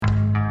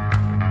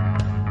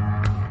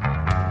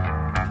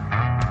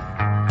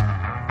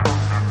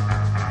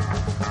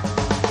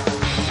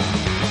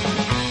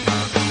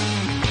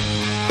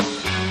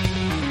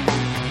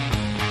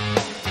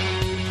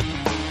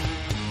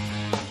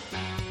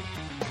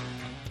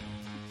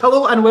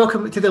Hello and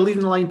welcome to the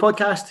Leading the Line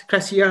podcast.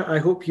 Chris here. I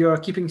hope you're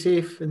keeping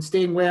safe and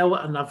staying well.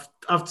 And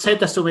I've said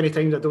this so many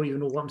times I don't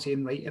even know what I'm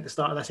saying right at the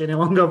start of this any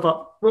longer.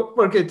 But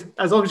we're good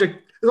as long as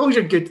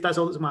you're good. That's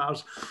all that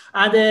matters.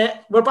 And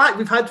we're back.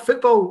 We've had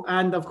football,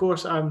 and of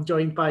course I'm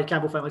joined by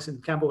Campbell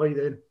Finlayson. Campbell, how are you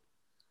doing?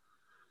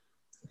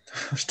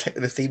 I'll stick to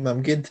the theme.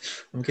 I'm good,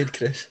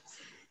 Chris.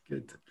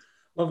 Good.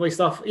 Lovely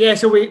stuff. Yeah,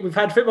 so we've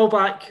had football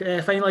back.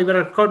 Finally,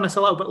 we're recording this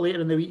a little bit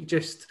later in the week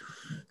just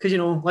because,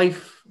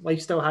 life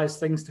still has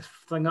things to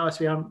fling at us.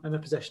 We aren't in a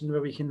position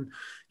where we can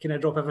kind of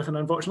drop everything,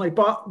 unfortunately.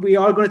 But we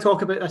are going to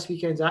talk about this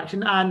weekend's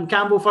action. And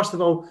Campbell, first of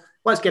all,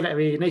 let's get it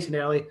away nice and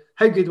early.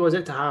 How good was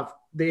it to have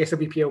the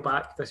SWPL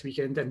back this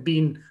weekend and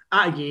being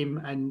at a game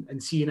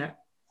and seeing it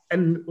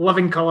in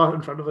living colour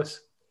in front of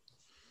us?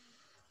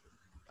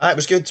 It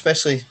was good,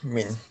 especially,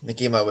 the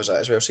game I was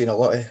at as well, seeing a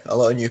lot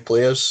of new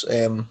players.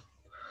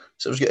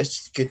 So it was good.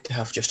 It's good to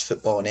have just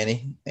football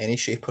in any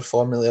shape or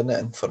form, really, isn't it?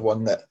 And for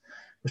one that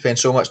we spend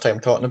so much time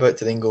talking about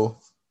to then go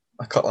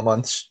a couple of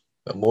months,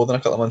 or more than a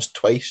couple of months,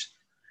 twice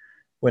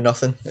with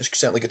nothing. It's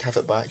certainly good to have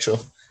it back. So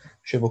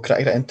sure, we'll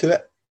crack it into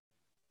it.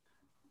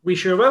 We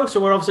sure will.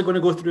 So we're obviously going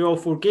to go through all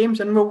four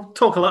games and we'll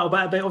talk a little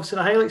bit about obviously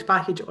the highlights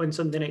package on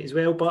Sunday night as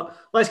well. But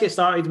let's get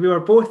started. We were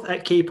both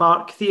at K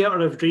Park,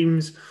 Theatre of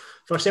Dreams,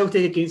 for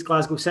Celtic against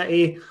Glasgow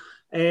City.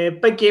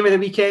 Big game of the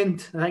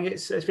weekend. I think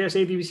it's fair to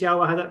say BBC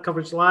Alba had that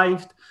coverage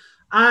live.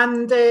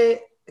 And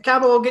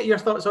Campbell, I'll get your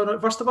thoughts on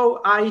it. First of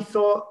all, I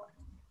thought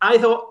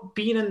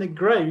being in the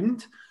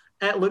ground,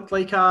 it was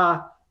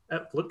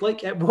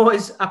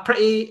a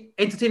pretty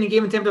entertaining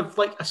game in terms of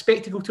like a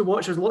spectacle to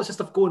watch. There's lots of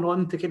stuff going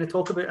on to kind of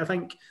talk about. I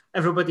think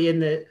everybody in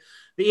the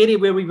area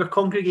where we were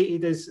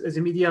congregated as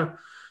the media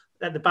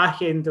at the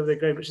back end of the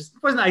ground, which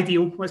wasn't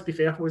ideal, let's be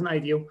fair, it wasn't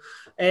ideal.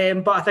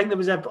 But I think there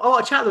was a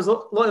lot of chat, there's a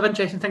lot of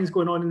interesting things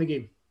going on in the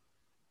game.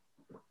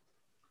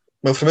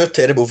 Well, from our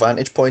terrible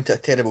vantage point at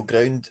a terrible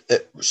ground,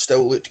 it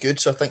still looked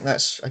good, so I think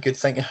that's a good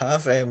thing to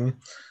have.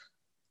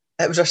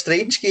 It was a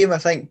strange game, I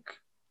think.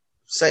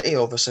 City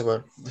obviously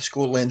were the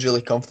scoreline's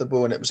really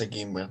comfortable, and it was a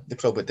game where they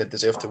probably did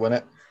deserve to win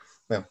it.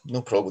 Well,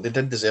 no problem, they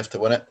did deserve to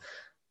win it.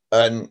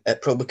 And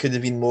it probably could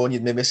have been more, and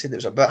you'd maybe said it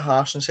was a bit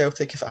harsh on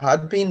Celtic if it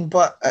had been,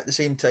 but at the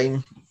same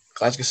time,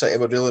 Glasgow City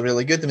were really,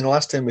 really good. The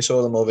last time we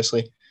saw them,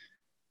 obviously,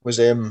 was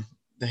the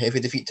heavy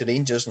defeat to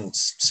Rangers, and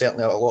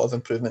certainly a lot of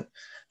improvement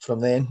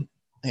from then.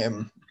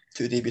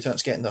 Two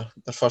debutants getting their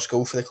first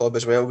goal for the club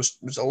as well was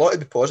a lot to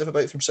be positive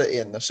about from City,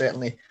 and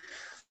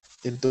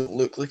they don't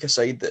look like a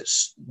side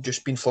that's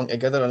just been flung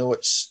together. I know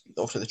it's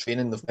after the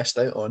training they've missed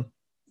out on,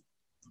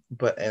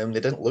 but they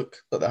didn't look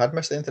like they had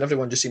missed anything.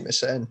 Everyone just seemed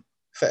to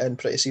fit in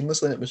pretty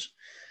seamlessly, and it was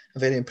a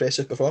very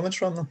impressive performance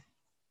from them.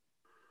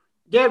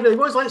 Yeah, it really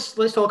was.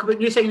 Let's talk about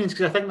new signings,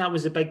 because I think that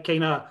was the big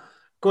kind of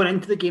going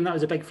into the game. That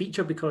was a big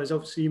feature because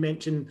obviously you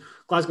mentioned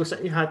Glasgow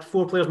City had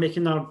 4 players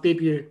making their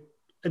debut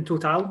in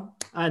total,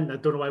 and I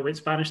don't know why I went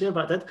Spanish there,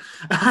 but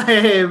I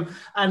did.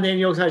 And then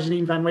you also had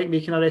Janine Van Wyk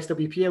making her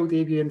SWPL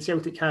debut, and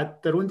Celtic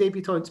had their own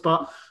debutants.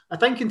 But I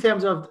think in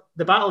terms of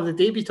the battle of the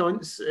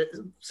debutants,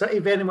 City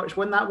very much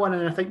won that one,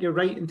 and I think you're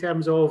right in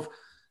terms of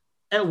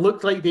it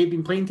looked like they'd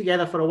been playing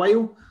together for a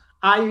while.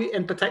 I,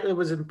 in particular,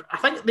 I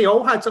think they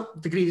all had some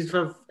degrees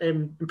of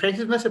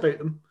impressiveness about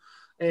them.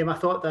 I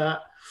thought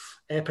that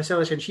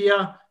Priscilla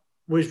Chinchilla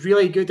was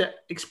really good at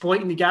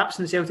exploiting the gaps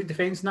in the Celtic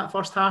defence in that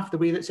first half. The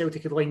way that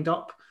Celtic had lined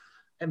up,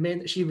 it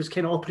meant that she was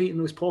kind of operating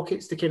those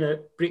pockets to kind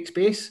of break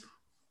space.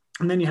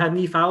 And then you had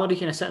Niamh Valery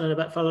kind of sitting a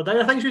bit further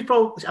down. I think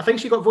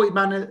she got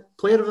voted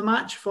player of the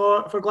match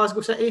for Glasgow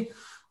City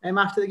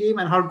after the game,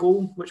 and her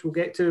goal, which we'll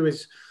get to,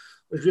 was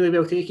really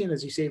well taken.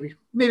 As you say, we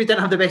maybe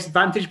didn't have the best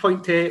vantage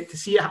point to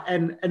see it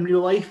in real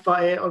life,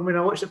 but when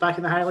I watched it back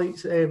in the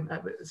highlights, it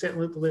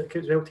certainly looked like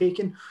it was well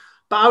taken.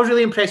 But I was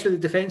really impressed with the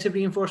defensive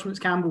reinforcements,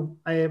 Campbell,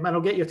 and I'll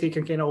get your take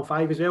on kind of all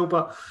 5 as well.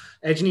 But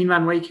Janine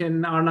Van Wyk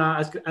and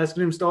Arna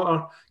Asgrim's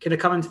daughter kind of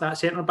come into that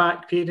centre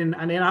back pairing,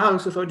 and then I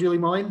also thought Julie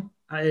Mullin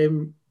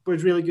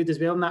was really good as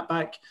well in that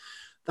back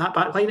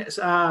line. It's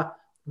a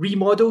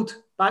remodelled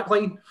back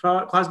line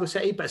for Glasgow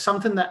City, but it's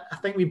something that I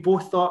think we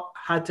both thought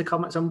had to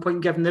come at some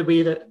point, given the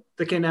way that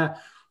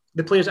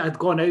the players that had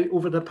gone out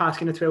over the past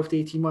kind of 12 to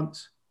 18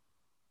 months.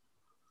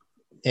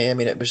 Yeah,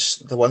 it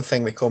was the one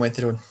thing we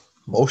commented on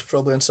most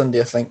probably on Sunday,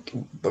 I think.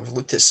 But we've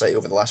looked at City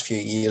over the last few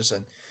years,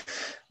 and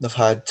they've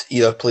had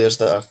either players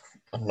that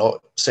are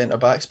not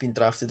centre-backs being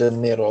drafted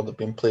in there, or they've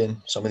been playing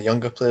some of the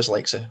younger players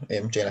like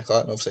Jenna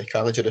Clark and obviously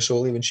Carly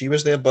Girasoli when she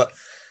was there. But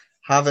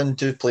having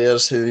 2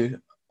 players who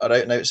are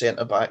out-and-out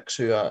centre-backs,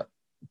 who are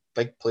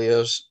big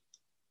players,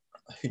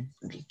 who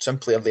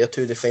simply are there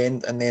to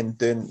defend, and then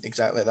doing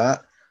exactly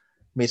that,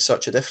 made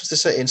such a difference to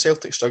City. And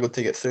Celtic struggled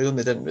to get through them.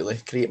 They didn't really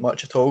create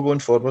much at all going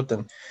forward.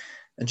 And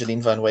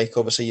Janine Van Wyk,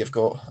 obviously, you've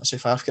got a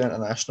South African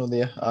international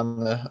there,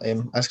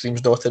 and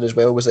Asgrim's daughter as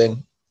well was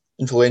then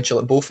influential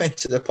at both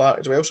ends of the park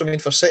as well. So,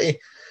 for City,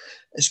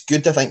 it's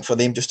good, I think, for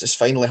them just to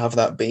finally have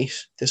that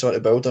base to sort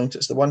of build on.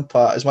 It's the one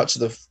part, as much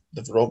as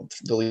they've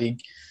romped the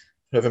league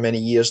for however many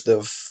years,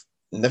 they've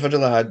never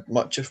really had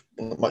much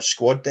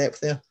squad depth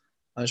there.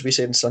 as we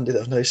said on Sunday,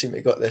 they've now seemed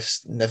to got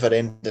this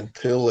never-ending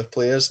pool of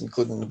players,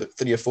 including about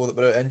 3 or 4 that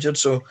were out injured.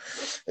 So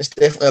it's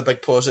definitely a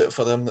big positive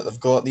for them that they've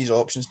got these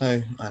options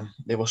now, and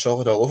they were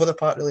solid all over the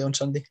park really on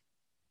Sunday.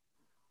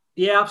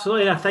 Yeah,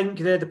 absolutely. I think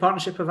the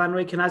partnership of Van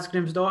Wijk and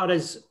Asgrimsdottir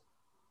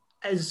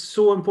is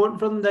so important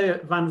for them.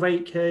 The Van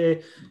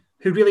Wijk,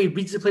 who really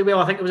reads the play well.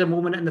 I think there was a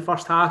moment in the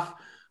first half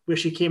where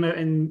she came out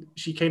and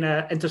she kind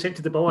of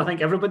intercepted the ball. I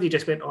think everybody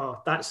just went,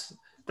 "Oh, that's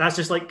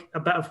just like a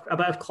bit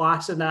of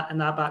class in that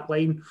back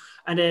line."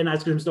 And then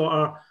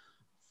Asgrimsdottir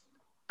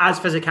adds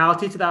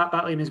physicality to that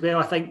back line as well.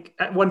 I think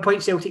at one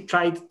point Celtic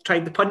tried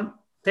the punt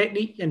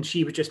technique and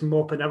she was just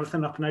mopping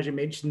everything up. And as you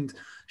mentioned,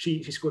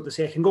 she scored the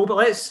second goal. But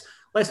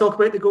let's talk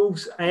about the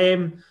goals.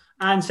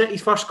 And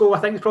City's first goal, I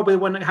think, is probably the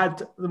one that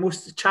had the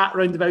most chat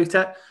around about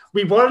it.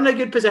 We were in a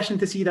good position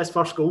to see this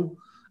first goal,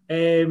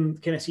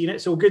 kind of seeing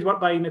it. So good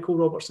work by Nicole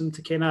Robertson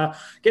to kind of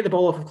get the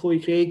ball off of Chloe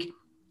Craig.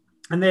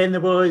 And then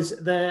there was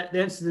the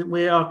incident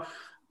where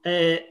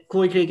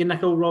Chloe Craig and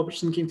Nicole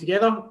Robertson came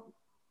together.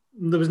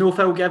 There was no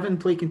foul given,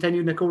 play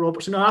continued. Nicole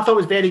Robertson, I thought it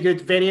was very good,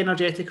 very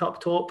energetic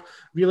up top,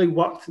 really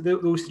worked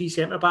those 3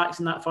 centre-backs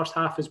in that first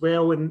half as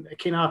well, and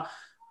kind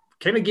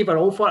of gave her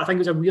all for it. I think it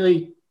was a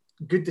really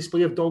good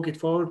display of dogged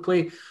forward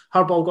play.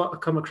 Her ball got to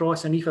come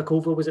across, and Aoife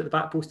Colville was at the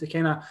back post to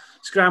kind of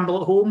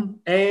scramble it home.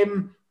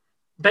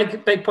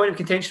 Big point of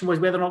contention was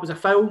whether or not it was a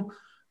foul.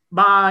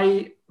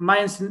 My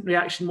instant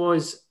reaction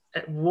was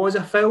it was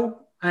a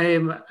foul,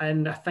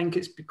 and I think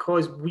it's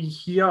because we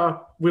hear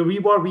where we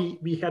were,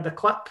 we had a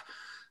clip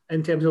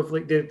in terms of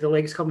like the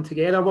legs coming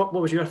together. What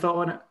was your thought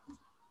on it?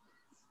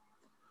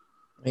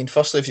 I mean,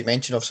 firstly, if you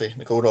mention obviously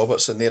Nicole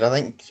Robertson there, I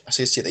think I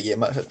said to you at the game,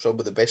 that's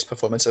probably the best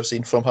performance I've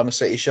seen from her in a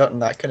City shirt,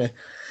 and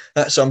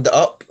that summed it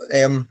up.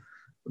 In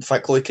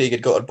fact, Chloe Craig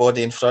had got her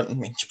body in front. I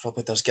mean, she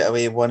probably does get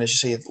away with one, as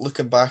you say.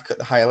 Looking back at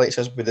the highlights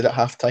as we did at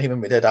half time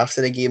and we did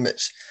after the game,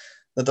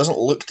 there doesn't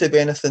look to be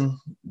anything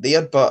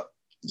there, but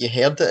you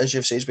heard it, as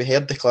you've said, we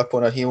heard the clip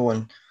on her heel,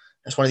 and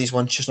it's one of these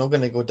ones, she's not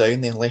going to go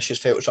down there unless she's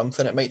felt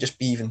something. It might just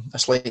be even a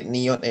slight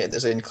knee on it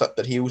as they clip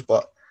their heels,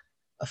 but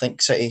I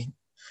think City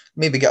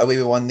maybe get away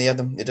with one there.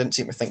 They didn't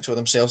seem to think so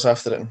themselves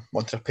after it and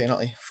wanted a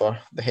penalty for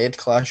the head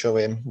clash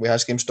with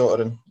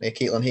Asgrimsdottir and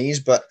Caitlin Hayes.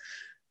 But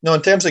no,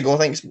 in terms of goal, I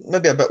think it's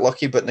maybe a bit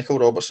lucky, but Nicole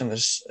Robertson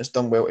has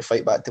done well to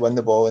fight back to win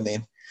the ball, and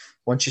then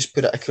once she's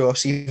put it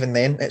across, even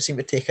then it seemed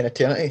to take an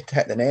eternity to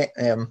hit the net.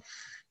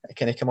 It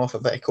kind of came off a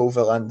bit of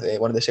Colville and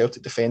one of the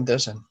Celtic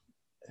defenders, and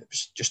it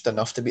was just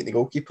enough to beat the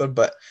goalkeeper.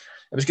 But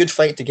it was a good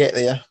fight to get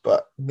there,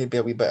 but maybe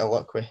a wee bit of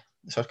luck with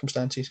the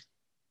circumstances.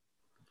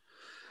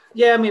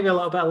 Yeah, maybe a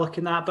little bit of luck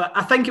in that, but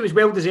I think it was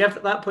well deserved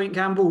at that point,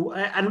 Campbell.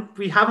 And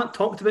we haven't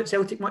talked about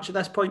Celtic much at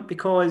this point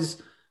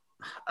because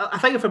I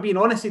think, if we're being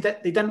honest, they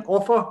didn't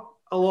offer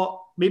a lot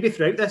maybe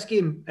throughout this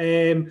game.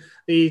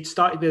 They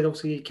started with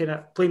obviously kind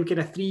of playing kind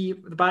of 3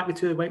 at the back with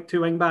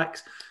two wing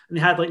backs, and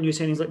they had like new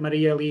signings like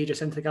Maria Lee,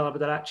 Jacinta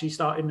Galabadarachi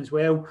starting as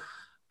well.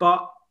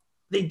 But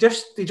they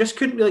just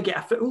couldn't really get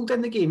a foothold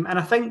in the game. And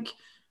I think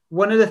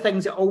one of the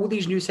things that all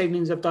these new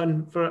signings have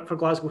done for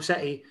Glasgow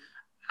City,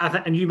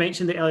 and you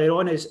mentioned it earlier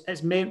on, is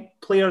it's meant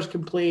players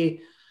can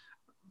play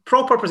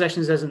proper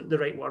positions isn't the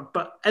right word,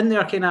 but in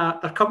their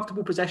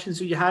comfortable positions.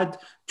 So you had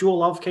Jo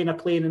Love kind of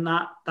playing in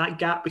that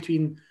gap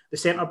between the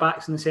centre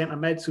backs and the centre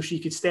mid, so she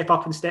could step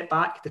up and step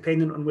back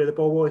depending on where the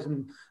ball was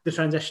and the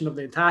transition of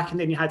the attack. And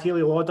then you had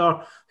Hayley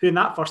Lauder, who in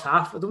that first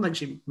half, I don't think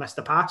she missed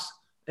a pass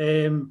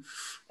in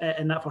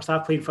that first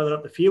half, playing further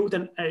up the field,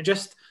 and it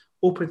just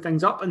opened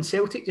things up. And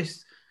Celtic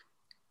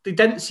they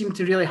didn't seem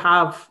to really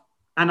have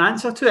an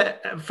answer to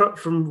it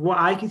from what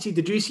I can see.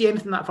 Did you see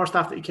anything in that first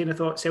half that you kind of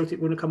thought Celtic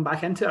were going to come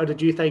back into it, or did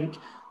you think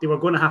they were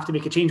going to have to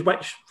make a change,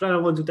 which Fran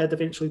Alonso did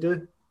eventually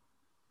do?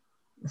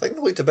 I think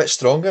they looked a bit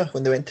stronger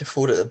when they went to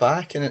 4 at the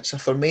back, and it's a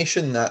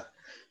formation that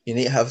you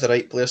need to have the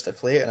right players to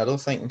play it, and I don't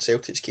think in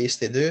Celtic's case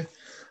they do.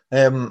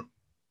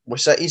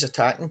 With City's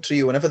attacking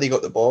trio, whenever they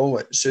got the ball,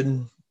 it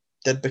soon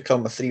did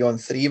become a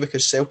 3-on-3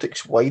 because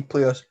Celtic's wide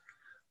players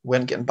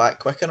weren't getting back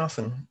quick enough,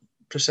 and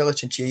Priscilla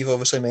Chinchilla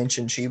obviously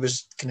mentioned she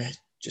was kind of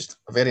just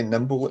a very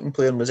nimble looking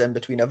player and was in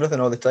between everything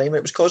all the time.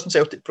 It was causing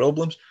Celtic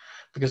problems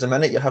because the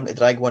minute you're having to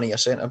drag one of your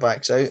centre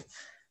backs out,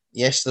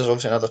 yes, there's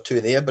obviously another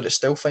 2 there, but it's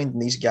still finding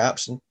these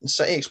gaps, and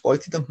City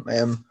exploited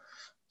them.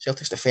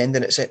 Celtic's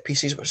defending at set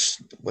pieces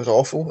was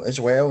awful as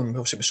well, and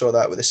obviously we saw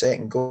that with the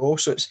second goal.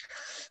 So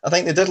I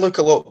think they did look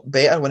a lot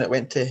better when it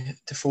went to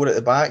 4 at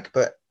the back,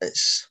 but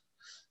it's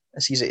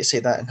easy to say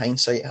that in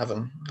hindsight,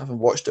 having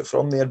watched it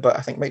from there. But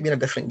I think it might be in a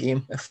different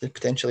game if they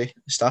potentially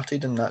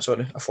started in that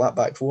sort of a flat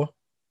back 4.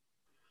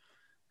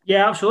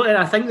 Yeah, absolutely. And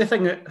I think the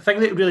thing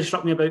that really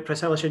struck me about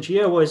Priscilla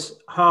Chinchilla was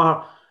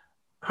her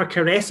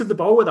caress of the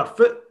ball with her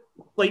foot.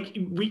 Like,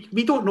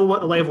 we don't know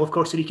what the level of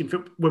Costa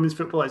Rican women's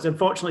football is.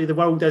 Unfortunately, the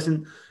world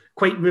isn't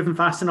quite moving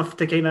fast enough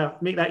to kind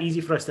of make that easy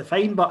for us to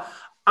find. But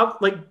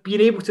like being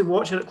able to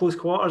watch it at close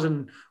quarters,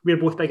 and we're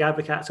both big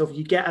advocates of,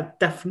 you get a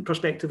different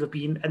perspective of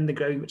being in the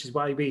ground, which is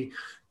why we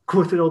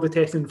go through all the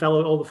testing and fill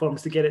out all the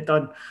forms to get it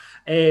done.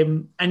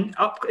 And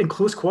up in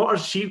close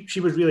quarters, she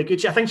was really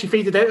good. I think she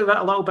faded out of it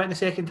a little bit in the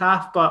second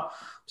half, but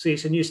so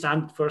it's a new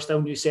stand for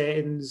still new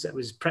settings. It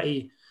was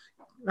pretty.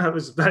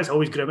 That's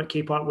always grim at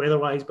K Park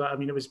weather-wise, but I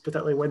mean it was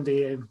particularly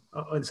windy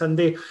on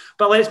Sunday.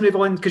 But let's move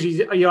on because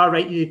you are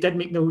right. You did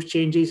make those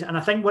changes, and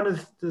I think one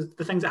of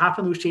the things that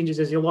happened in those changes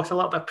is you lost a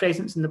little bit of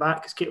presence in the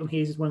back because Caitlin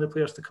Hayes is one of the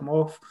players to come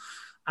off,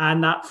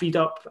 and that freed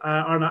up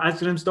Arna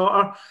Asgrim's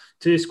daughter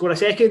to score a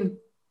second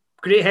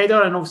great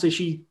header, and obviously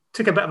she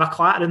took a bit of a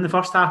clatter in the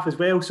first half as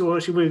well, so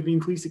she would have been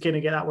pleased to kind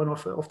of get that one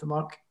off the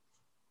mark.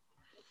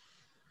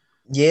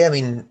 Yeah, I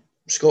mean,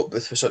 Scott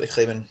Booth was sort of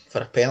claiming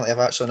for a penalty. I've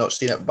actually not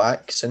seen it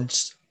back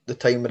since the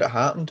time when it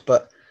happened,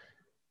 but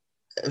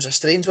it was a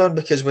strange one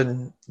because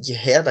when you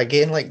heard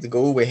again, like the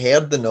goal, we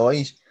heard the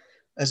noise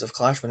as of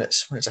clash when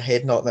it's a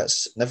head knock.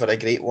 That's never a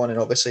great one, and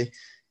obviously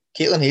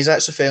Caitlin Hayes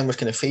actually fell and was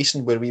kind of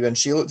facing where we when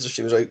she looked as if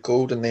she was out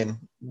cold, and then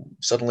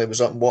suddenly was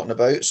up and walking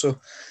about. So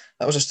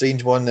that was a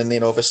strange one. And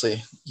then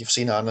obviously you've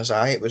seen Anna's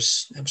eye. It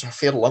was a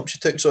fair lump she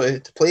took. So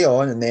to play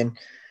on and then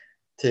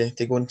to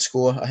go and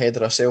score ahead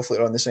of herself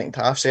later on in the second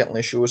half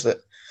certainly shows that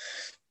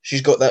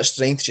she's got that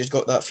strength, she's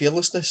got that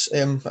fearlessness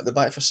at the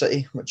back for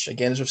City, which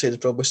again, as we've said, is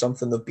probably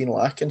something they've been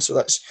lacking. So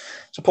it's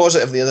a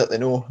positive there that they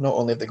know not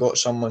only have they got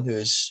someone who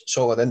is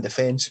solid in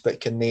defence, but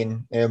can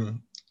then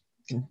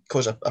can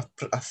cause a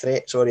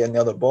threat in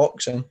the other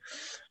box. And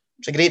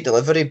it's a great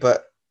delivery,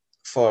 but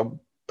for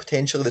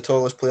potentially the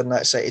tallest player in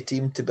that City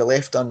team to be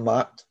left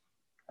unmarked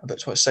about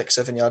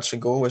 6-7 yards from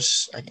goal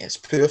it's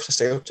poor for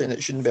Celtic, and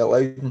it shouldn't be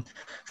allowed. And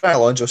Fran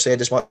Alonso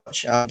said as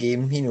much a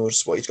game, he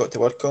knows what he's got to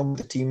work on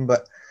with the team,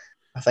 but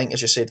I think,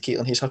 as you said,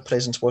 Caitlin Hayes, her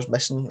presence was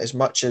missing as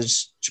much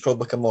as she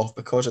probably come off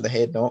because of the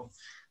head knock,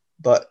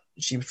 but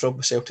she was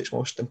probably Celtic's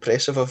most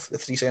impressive of the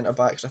three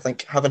centre-backs. I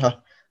think having her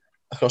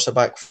across the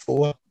back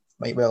four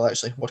might well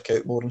actually work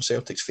out more in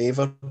Celtic's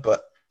favour,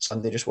 but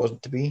Sunday just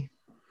wasn't to be.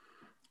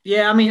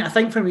 Yeah, I mean, I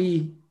think for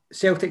me,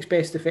 Celtic's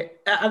best defender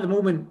at the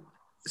moment,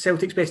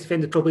 Celtic's best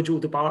defender is probably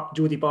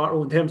Jodie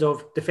Bartle in terms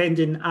of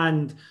defending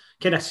and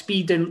kind of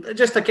speed and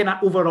just a kind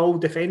of overall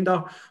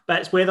defender. But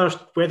it's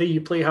whether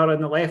you play her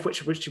on the left,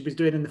 which she was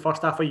doing in the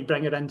first half, or you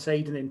bring her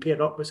inside and then pair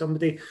her up with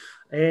somebody.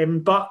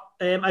 But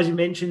as you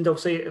mentioned,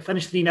 obviously it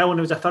finished 3-0 and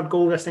it was a third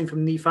goal this time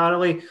from Niamh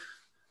Farrelly.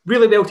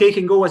 Really well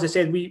taken goal. As I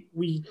said,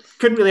 we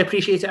couldn't really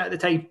appreciate it at the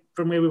time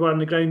from where we were on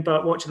the ground,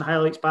 but watching the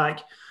highlights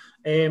back,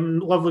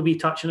 lovely wee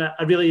touch and a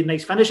really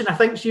nice finish. And I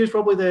think she was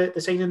probably the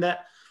signing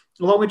that,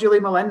 along with Julie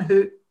Mullin,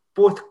 who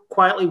both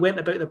quietly went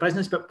about their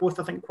business, but both,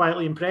 I think,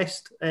 quietly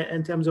impressed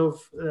in terms of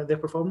their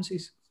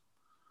performances.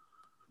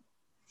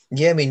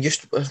 Yeah, I mean,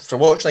 just for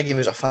watching a game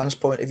as a fan's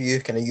point of view,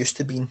 kind of used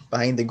to being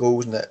behind the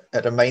goals, and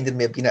it reminded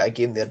me of being at a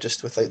game there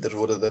just without the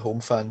roar of the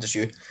home fans as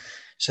you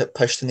sit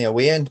pushed in the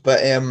away end.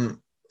 But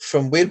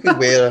from where we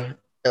were,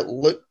 it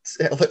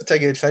looked a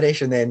good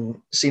finish, and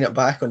then seeing it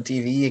back on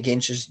TV again,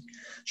 she's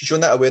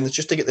shown that awareness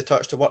just to get the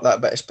touch to work that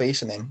bit of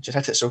space, and then just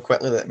hit it so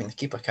quickly that, I mean, the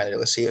keeper can't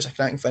really see it. It's a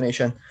cracking finish,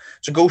 and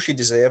it's a goal she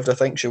deserved. I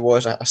think she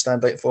was a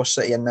standout for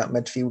City in that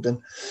midfield,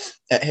 and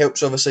it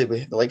helps obviously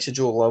with the likes of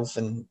Joe Love,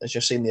 and as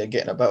you're saying, they're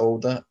getting a bit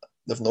older.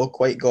 They've not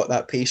quite got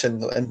that pace in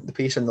the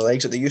pace in the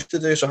legs that they used to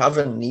do. So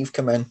having Niamh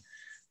come in,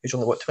 who's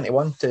only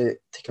 21, to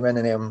come in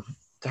and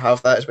to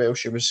have that as well,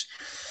 she was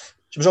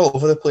all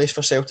over the place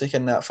for Celtic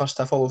in that first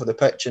half, all over the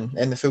pitch and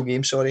in the full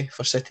game,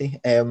 for City,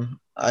 and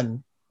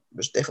it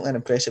was definitely an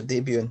impressive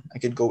debut and a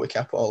good goal to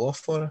cap it all off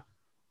for her.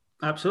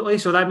 Absolutely.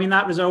 So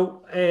that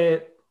result,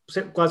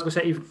 Glasgow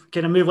City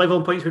kind of move level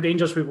on points with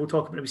Rangers, who we'll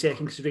talk about in a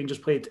second because Rangers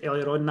played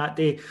earlier on that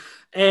day.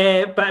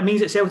 But it means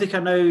that Celtic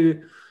are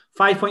now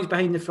 5 points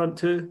behind the front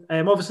two.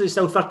 Obviously, there's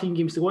still 13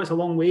 games to go. It's a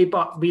long way,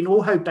 but we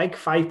know how big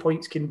 5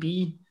 points can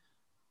be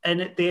in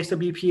the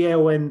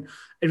SWPL, and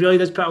it really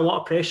does put a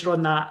lot of pressure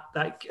on that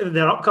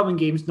their upcoming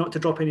games not to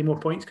drop any more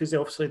points, because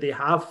obviously they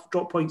have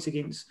dropped points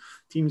against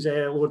teams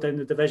lower down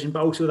the division,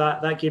 but also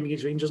that game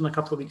against Rangers in a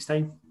couple of weeks'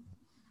 time.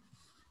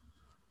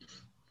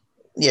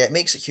 Yeah, it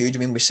makes it huge. I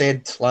mean, we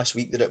said last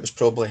week that it was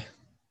probably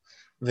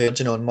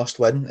verging on must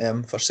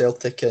win for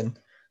Celtic, and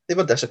they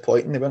were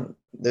disappointing. They weren't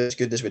as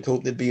good as we'd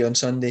hoped they'd be on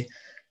Sunday.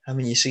 I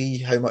mean, you see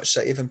how much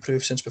City have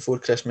improved since before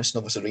Christmas, and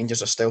obviously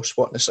Rangers are still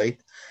swatting aside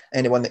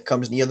anyone that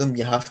comes near them.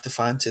 You have to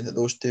fancy that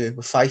those two,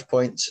 with 5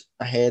 points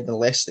ahead,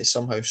 unless they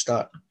somehow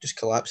start just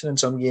collapsing in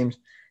some games,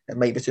 it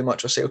might be too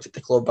much for Celtic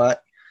to claw back.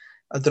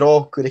 A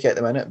draw could have kept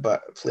them in it,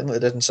 but playing like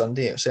they did on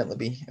Sunday, it'll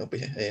be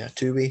a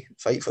two-way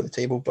fight for the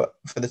table, but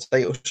for the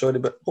title,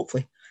 but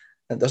hopefully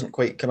it doesn't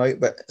quite come out.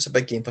 But it's a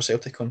big game for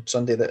Celtic on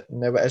Sunday that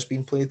now it is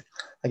being played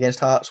against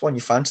Hearts. One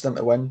you fancy them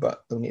to win,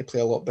 but they'll need to play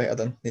a lot better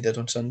than they did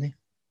on Sunday.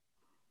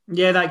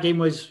 Yeah, that game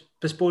was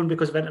postponed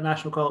because of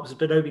international call-ups,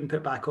 but now being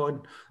put back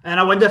on. And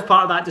I wonder if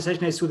part of that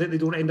decision is so that they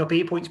don't end up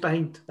 8 points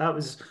behind. That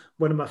was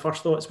one of my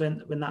first thoughts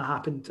when that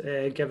happened,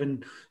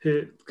 given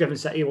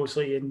City,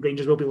 obviously, and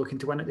Rangers will be looking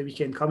to win at the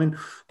weekend coming.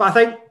 But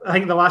I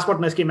think the last word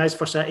in this game is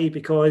for City,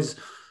 because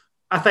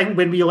I think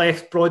when we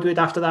left Broadwood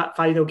after that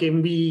final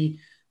game, we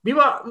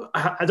were,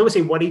 I don't want to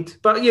say worried,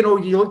 but, you know,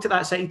 you looked at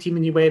that City team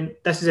and you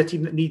went, this is a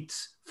team that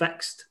needs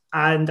fixed.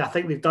 and I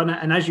think they've done it.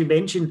 And as you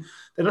mentioned,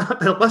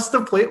 the list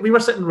of players, we were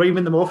sitting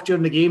rhyming them off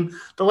during the game.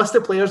 The list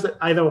of players that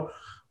either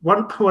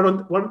weren't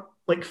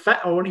like fit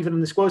or weren't even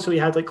in the squad. So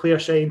you had like Claire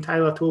Shine,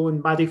 Tyler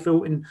Tolan, Maddie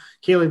Fulton,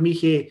 Kaylee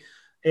Meeke,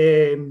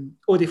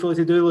 Odie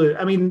Foley-Dulu.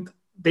 I mean,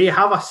 they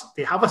have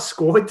a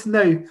squad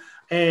now,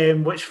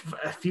 which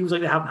feels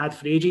like they haven't had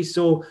for ages.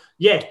 So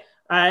yeah,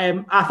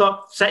 I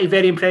thought City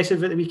very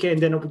impressive at the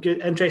weekend, and it'll be good,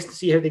 interesting to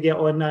see how they get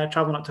on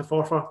travelling up to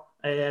Forfar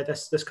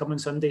this coming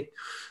Sunday.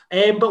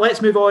 But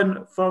let's move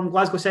on from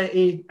Glasgow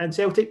City and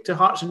Celtic to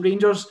Hearts and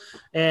Rangers,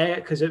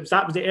 because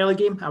that was the early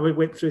game, and we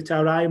went through to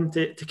Orion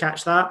to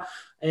catch that.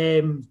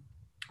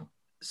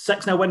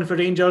 6-0 win for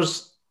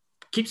Rangers,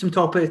 keeps them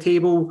top of the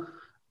table.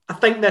 I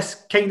think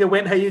this kind of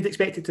went how you'd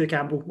expect it to,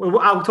 Campbell.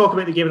 I'll talk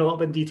about the game in a little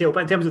bit in detail,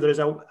 but in terms of the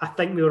result, I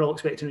think we were all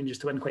expecting Rangers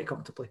to win quite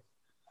comfortably.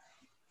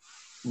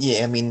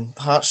 Yeah, I mean,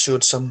 Hearts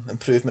showed some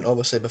improvement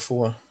obviously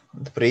before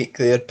the break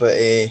there, but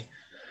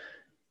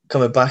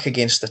coming back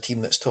against a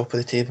team that's top of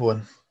the table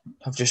and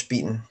have just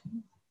beaten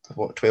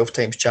 12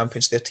 times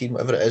champions, 13,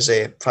 whatever it is,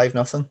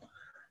 5-0.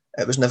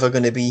 It was never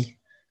going to be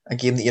a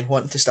game that you're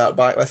wanting to start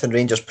back with, and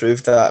Rangers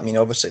proved that. I mean,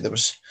 obviously there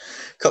was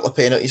a couple of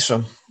penalties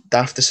from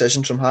daft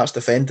decisions from Hearts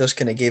defenders,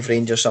 kind of gave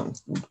Rangers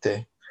something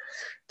to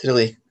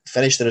really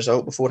finish the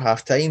result before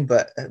half time,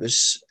 but it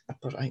was, I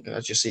think,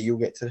 as you say, you'll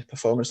get to the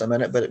performance in a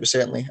minute, but it was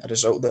certainly a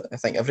result that I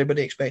think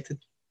everybody expected.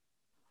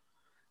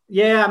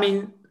 Yeah, I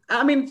mean,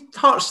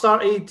 Hearts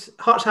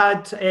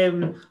had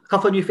a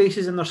couple of new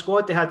faces in their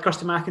squad. They had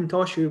Kirsty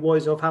McIntosh, who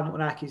was of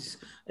Hamilton Accies,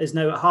 is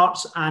now at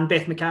Hearts, and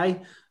Beth Mackay,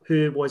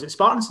 who was at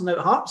Spartans and now at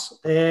Hearts.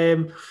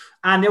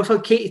 And they also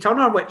had Katie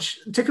Turner, which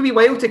took a wee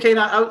while to kind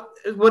of,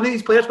 one of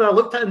these players where I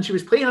looked at and she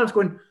was playing, I was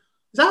going,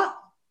 is that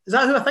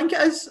who I think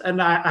it is?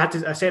 And I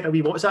sent a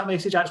wee WhatsApp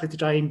message actually to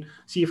try and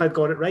see if I'd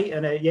got it right.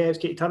 And yeah, it was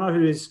Katie Turner,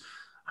 who is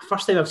the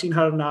first time I've seen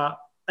her in an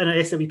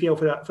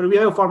SWPL for a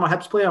real former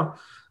Hibs player.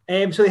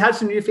 So they had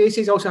some new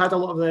faces, also had a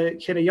lot of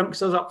the kind of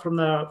youngsters up from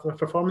the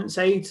performance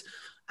sides.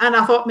 And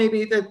I thought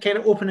maybe the kind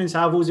of opening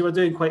salvos, they were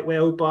doing quite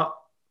well, but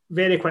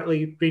very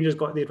quickly Rangers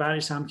got the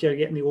advantage. Sam Kerr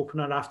getting the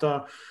opener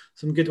after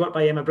some good work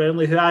by Emma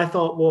Brownlee, who I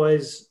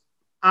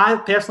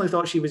personally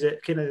thought she was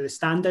kind of the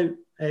standout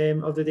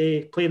of the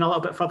day, playing a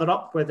little bit further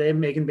up with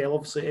Megan Bell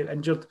obviously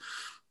injured.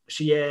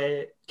 She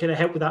kind of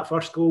helped with that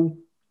first goal.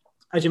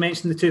 As you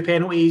mentioned, the two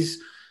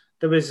penalties,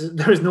 there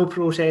was no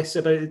process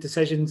about the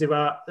decisions. They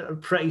were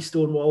pretty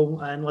stonewall,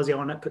 and Lizzie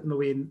Arnott put them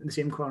away in the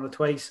same corner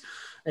twice.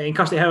 And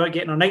Kirsty Howard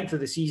getting her 9th of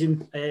the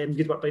season.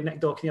 Good work by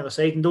Nick Dock on the other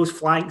side. And those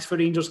flanks for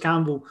Rangers,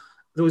 Campbell,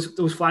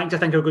 those flanks I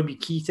think are going to be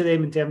key to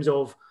them in terms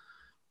of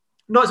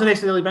not so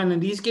necessarily winning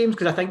these games,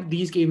 because I think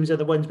these games are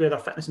the ones where their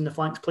fitness in the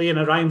flanks play, and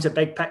Orion's a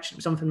big pitch,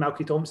 something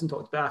Malky Thompson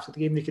talked about after the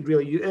game. They could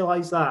really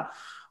utilise that.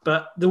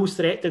 But those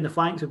threats in the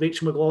flanks with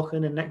Rachel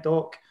McLaughlin and Nick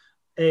Dock,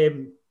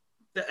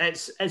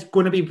 it's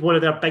going to be one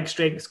of their big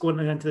strengths going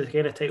into the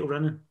kind of title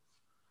running.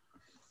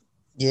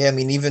 Yeah, I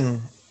mean,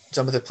 even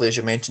some of the players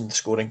you mentioned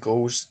scoring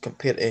goals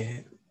compared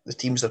to the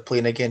teams they're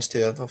playing against,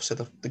 who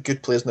obviously the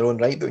good players in their own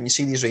right, but when you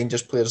see these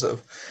Rangers players that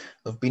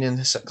have been in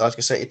the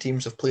Glasgow City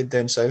teams, have played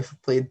down south,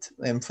 have played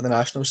for the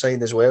national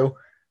side as well,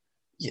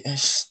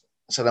 yes,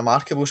 it's a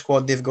remarkable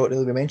squad they've got.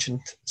 Really, we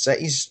mentioned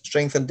City's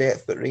strength and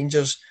depth, but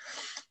Rangers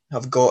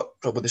have got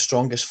probably the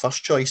strongest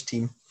first choice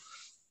team,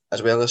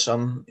 as well as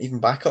some even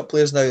backup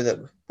players now that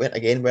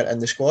weren't in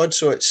the squad.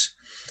 So there's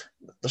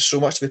so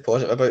much to be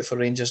positive about for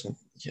Rangers, and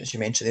as you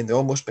mentioned, they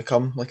almost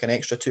become like an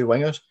extra two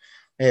wingers.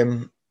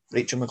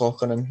 Rachel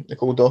McLaughlin and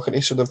Nicola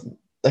Docherty, so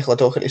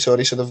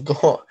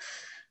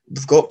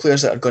they've got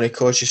players that are going to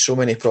cause you so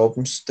many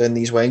problems down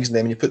these wings, and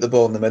then when you put the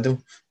ball in the middle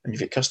and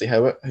you've got Kirsty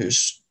Howard,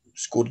 who's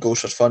scored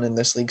goals for fun in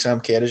this league. Sam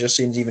Kerr, as you're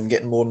seeing, is even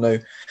getting more now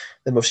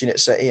than we've seen at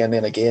City, and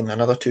then again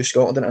another two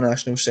Scotland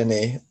internationals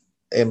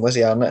in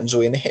Lizzie Arnott and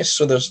Zoe Ness.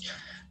 So there's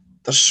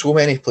so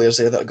many players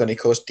there that are going to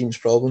cause teams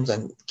problems,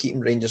 and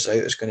keeping Rangers out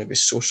is going to be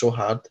so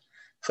hard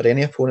for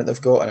any opponent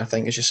they've got. And I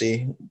think, as you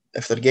say,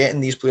 if they're getting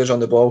these players on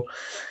the ball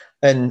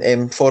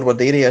in forward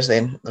areas,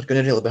 then they're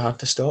going to really be hard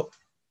to stop.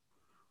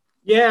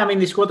 Yeah, I mean,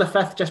 they scored the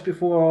 5th just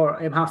before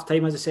half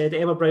time, as I said.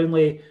 Emma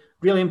Brownlee,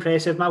 really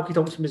impressive. Malky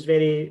Thompson was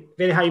very,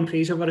 very high in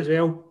praise of her as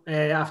well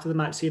after the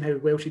match, seeing how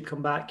well she'd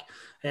come back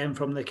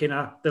from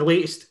the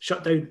latest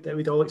shutdown that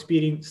we'd all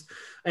experienced.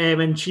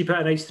 And she put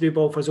a nice through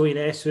ball for Zoe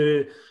Ness,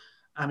 who,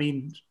 I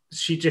mean,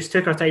 she just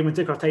took her time, and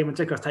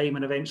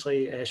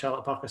eventually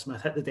Charlotte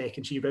Parker-Smith hit the deck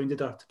and she rounded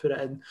her to put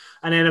it in.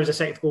 And then there was a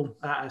second goal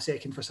at a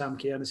second for Sam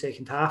Kerr in the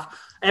second half.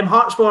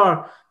 Hearts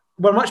were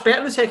much better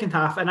in the second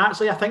half, and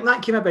actually I think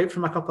that came about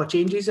from a couple of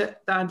changes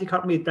that Andy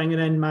Kirk made, bringing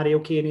in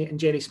Marielle Caney and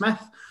Jenny Smith.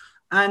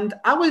 And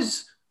I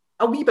was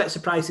a wee bit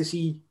surprised to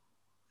see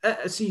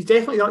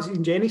definitely not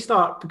seeing Jenny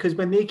start, because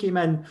when they came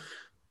in,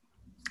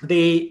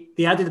 they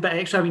added a bit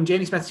extra. I mean,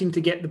 Jenny Smith seemed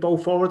to get the ball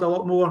forward a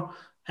lot more,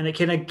 and it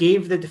kind of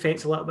gave the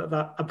defence a little bit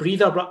of a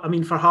breather. But I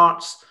mean, for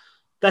Hearts,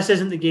 this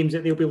isn't the games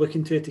that they'll be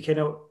looking to kind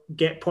of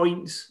get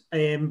points.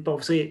 But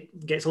obviously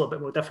it gets a little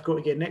bit more difficult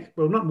again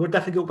not more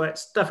difficult, but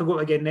it's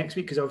difficult again next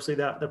week, because obviously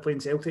they're playing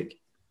Celtic.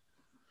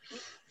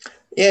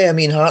 Yeah, I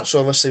mean, Hearts,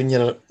 obviously, when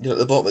you're at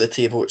the bottom of the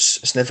table,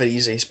 it's never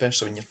easy,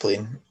 especially when you're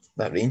playing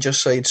that Rangers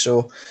side.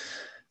 So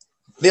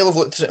they'll have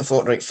looked at it and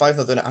thought, right,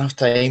 5-0 down at half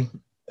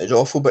time is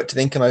awful, but to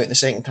then come out in the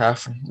second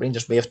half, and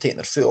Rangers may have taken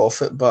their foot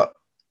off it, but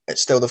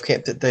it's still they've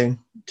kept it down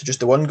to just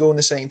the one goal in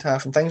the second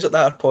half, and things like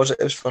that are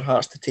positives for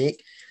Hearts to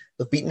take.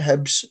 They've beaten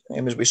Hibs,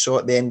 as we saw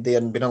at the end there,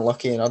 and been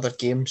unlucky in other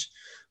games,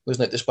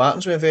 losing out to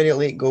Spartans with a very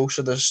late goal.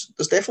 So there's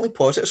definitely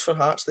positives for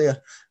Hearts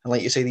there. And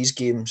like you say, these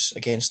games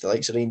against the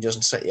likes of Rangers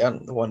and City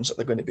aren't the ones that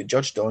they're going to be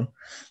judged on.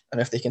 And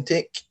if they can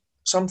take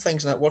some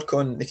things and that work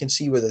on, they can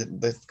see where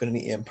they're going to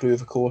need to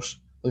improve, of course,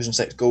 losing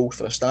 6 goals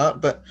for a start.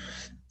 But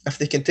if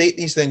they can take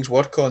these things,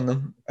 work on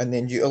them, and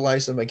then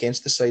utilise them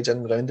against the sides in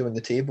and around them in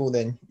the table,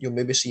 then you'll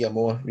maybe see a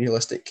more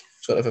realistic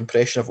sort of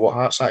impression of what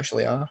Hearts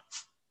actually are.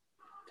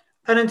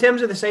 And in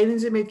terms of the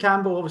signings they made,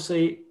 Campbell,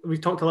 obviously, we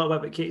talked a little bit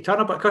about Katie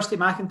Turner, but Kirsty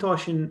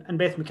McIntosh and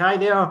Beth Mackay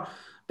there.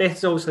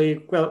 Beth's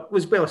obviously a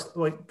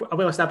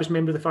well-established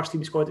member of the first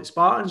team squad at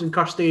Spartans, and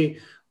Kirsty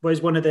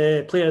was one of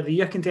the Player of the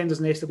Year contenders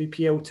in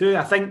SWPL too.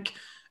 I think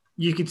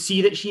you could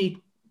see that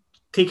she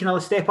taking a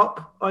step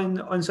up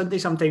on Sunday.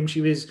 Sometimes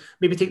she was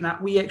maybe taking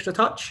that wee extra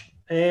touch,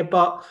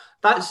 but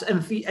that's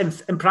in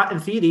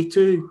theory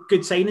 2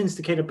 good signings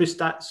to kind of boost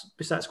that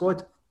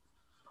squad.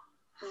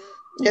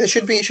 Yeah, it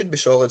should be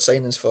solid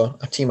signings for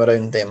a team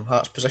around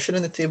Hearts' position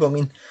in the table. I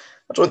mean,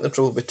 I don't think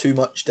there will be too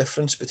much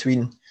difference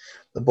between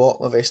the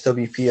bottom of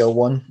SWPL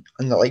 1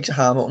 and the likes of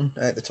Hamilton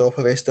at the top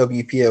of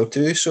SWPL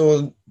 2.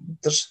 So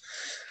there's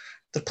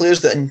the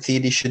players that in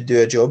theory should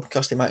do a job.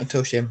 Kirsty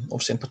McIntosh,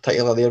 obviously in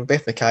particular there.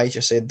 Beth Mackay, as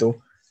you said,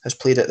 though, has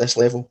played at this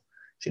level.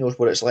 She knows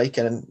what it's like.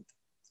 And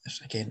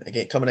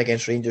again, coming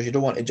against Rangers, you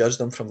don't want to judge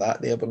them from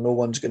that there, but no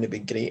one's going to be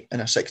great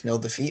in a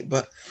 6-0 defeat.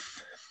 But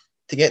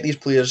to get these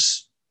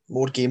players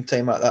more game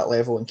time at that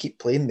level and keep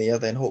playing there,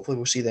 then hopefully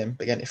we'll see them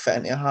begin to fit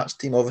into a Hearts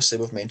team. Obviously,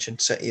 we've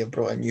mentioned City have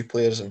brought in new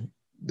players and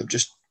they've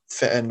just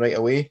fit in right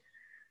away.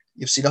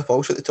 You've seen up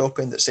also at the top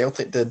end that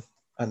Celtic did,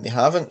 and they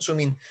haven't. So, I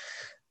mean,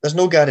 there's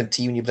no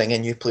guarantee when you bring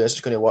in new players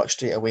it's going to work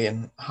straight away,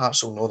 and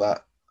Hearts will know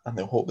that, and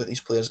they'll hope that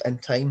these players in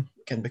time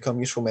can become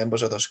useful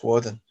members of their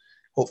squad, and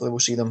hopefully we'll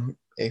see them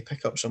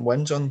pick up some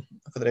wins on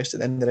for the rest of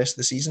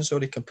the season,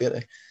 compared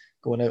to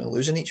going out and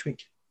losing each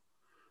week.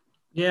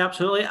 Yeah,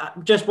 absolutely.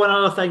 Just one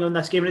other thing on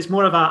this game, and it's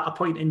more of a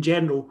point in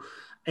general.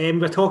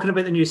 We're talking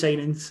about the new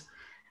signings,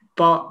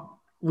 but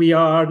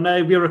we're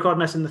recording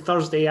this on the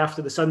Thursday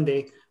after the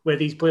Sunday, where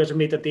these players have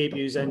made their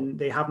debuts and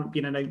they haven't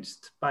been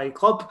announced by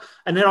club.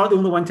 And they're not the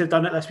only one to have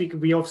done it this week.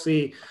 We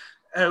obviously,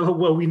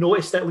 we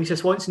noticed that Lisa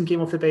Swanson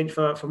came off the bench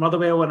for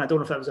Motherwell, and I don't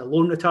know if that was a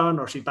loan return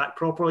or she's back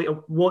properly,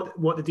 or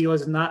what the deal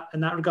is in that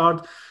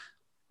regard.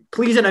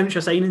 Please announce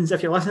your signings.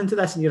 If you're listening to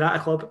this and you're at a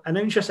club,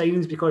 announce your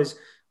signings, because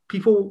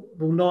people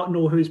will not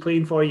know who's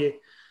playing for you.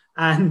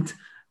 And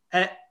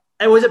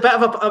it was a bit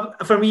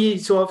of for me.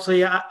 So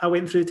obviously I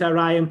went through to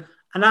Orion,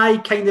 and I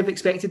kind of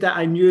expected that.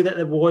 I knew that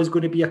there was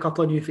going to be a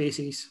couple of new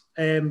faces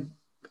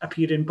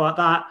appearing, but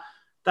that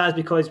is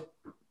because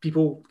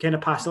people kind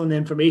of pass on the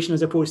information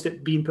as opposed to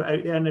it being put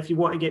out there. And if you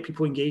want to get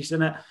people engaged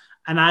in it,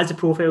 and as the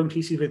profile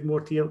increases with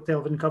more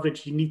television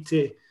coverage, you need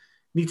to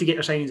get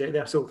your signings out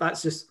there. So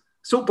that's just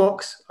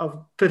soapbox. I've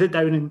put it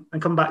down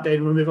and come back down,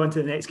 and we'll move on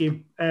to the next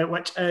game,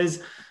 which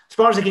is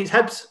Spartans against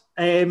Hibs,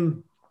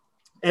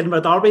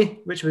 Edinburgh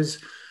Derby, which was,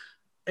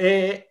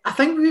 I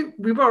think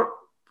we were,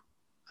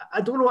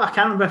 I don't know, I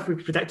can't remember if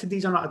we predicted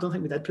these or not. I don't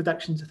think we did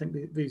predictions. I think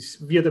we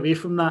veered away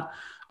from that.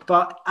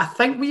 But I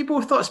think we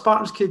both thought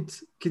Spartans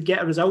could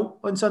get a result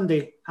on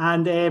Sunday,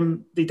 and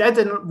they did.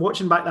 And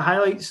watching back the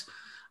highlights,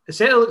 it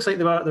certainly looks like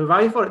they were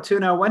vying for it.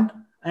 2-0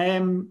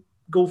 win.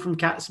 Goal from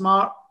Kat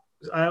Smart.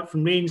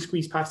 From Rain,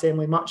 squeezed past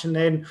Emily Much, and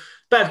then a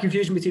bit of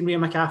confusion between Ria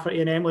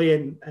McCafferty and Emily,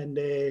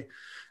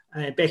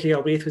 and Becky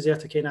Galbraith was there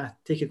to kind of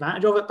take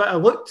advantage of it. But it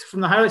looked,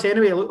 from the highlights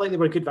anyway, it looked like they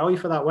were good value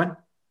for that win.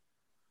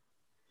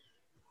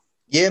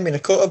 Yeah, I mean, I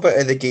caught a bit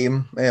of the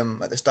game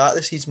at the start of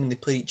the season when they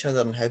played each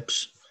other, and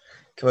Hibs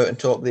come out on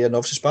top there, and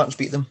obviously Spartans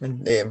beat them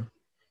in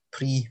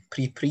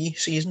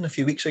pre-season a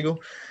few weeks ago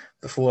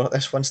before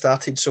this one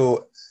started.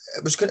 So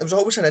it was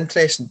always an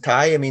interesting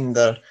tie. I mean,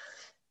 they're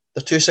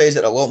two sides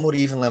that are a lot more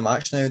evenly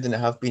matched now than they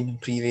have been in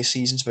previous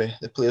seasons with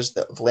the players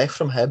that have left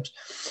from Hibs.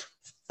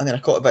 And then I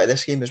caught a bit of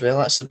this game as well.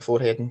 That's before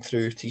heading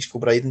through to East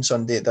Kilbride on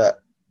Sunday, that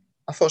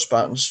I thought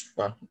Spartans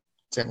were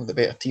certainly the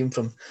better team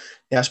from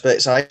the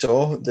aspects I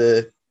saw.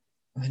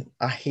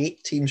 I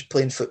hate teams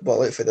playing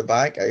football out for the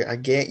back. I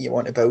get you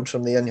want to build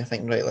from there and you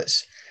think, right,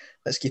 let's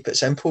keep it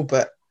simple.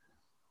 But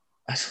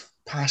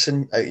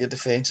passing out your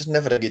defence is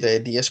never a good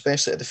idea,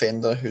 especially a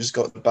defender who's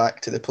got the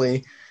back to the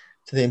play,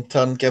 to then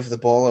turn, give the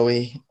ball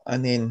away,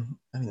 and then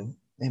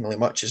Emily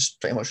Much is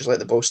pretty much just let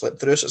the ball slip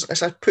through. So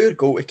it's a poor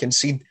goal to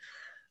concede.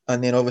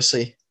 And then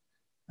obviously,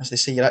 as they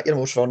say, you're at your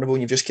most vulnerable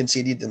and you've just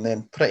conceded, and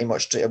then pretty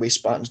much straight away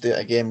Spartans do it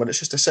again. But it's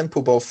just a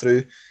simple ball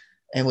through.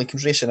 Emily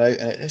comes racing out,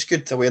 and it's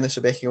good awareness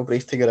of Becky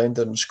Galbraith to go around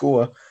there and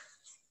score.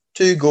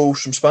 2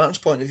 goals from Spartans'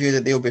 point of view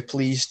that they'll be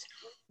pleased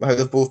with how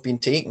they've both been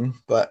taken.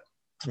 But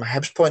from a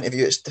Hibs point of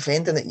view, it's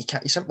defending that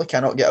you simply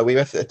cannot get away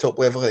with at the top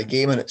level of the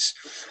game, and it's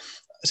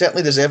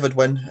certainly deserved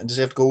win and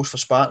deserved goals for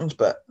Spartans,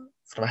 but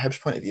from a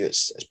Hibs point of view,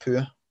 it's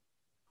poor.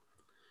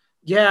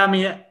 Yeah, I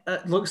mean,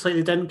 it looks like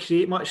they didn't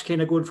create much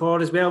kind of going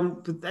forward as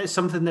well. It's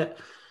something that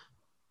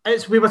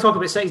we were talking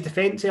about City's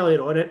defence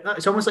earlier on.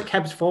 It's almost like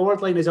Hibs'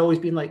 forward line has always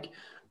been like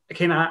a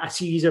kind of a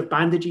series of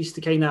bandages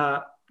to kind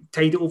of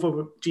tide it over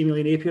with Jamie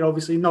Lee Napier.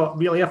 Obviously, not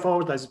really a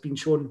forward, as has been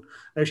shown.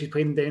 Now she's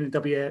playing down in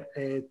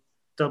WSL,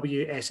 not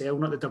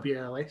the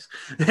WLS,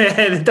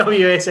 the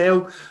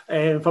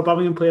WSL for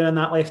Birmingham, playing on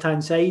that left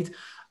hand side.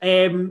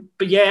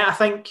 But yeah,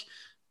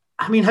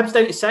 I mean, Hibs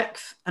down to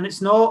 6th, and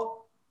it's not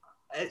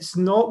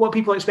what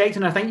people are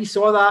expecting. I think you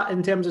saw that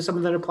in terms of some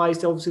of the replies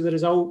to obviously the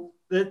result.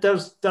 There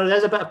is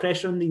a bit of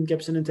pressure on Dean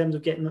Gibson in terms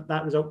of getting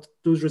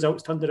those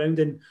results turned around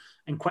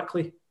and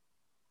quickly.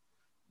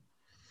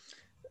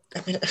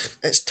 I mean,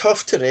 it's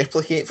tough to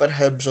replicate for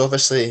Hibs.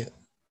 Obviously,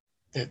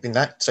 they've been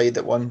that side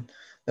that won.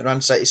 They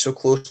ran City so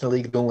close in the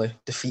league. The only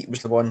defeat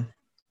was the one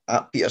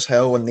at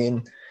Petershill, and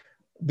then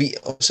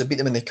beat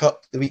them in the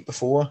cup the week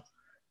before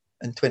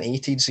in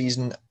 2018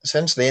 season.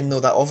 Since then, though,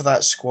 that of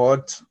that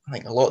squad, I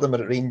think a lot of them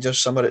are at Rangers,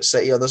 some are at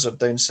City, others are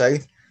down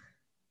south.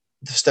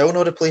 They've still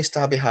not replaced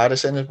Abby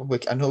Harrison.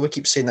 I know we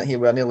keep saying that here,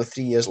 we're nearly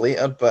 3 years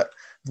later, but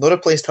they've not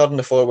replaced her in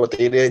the forward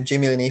area.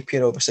 Jamie Lee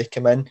Napier obviously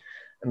came in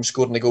and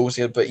scoring the goals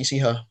here, but you see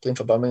her playing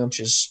for Birmingham,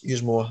 she's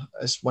used more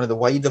as one of the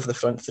wide of the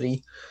front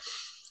three.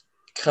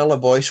 Carla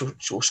Boyce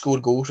will score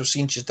goals. We've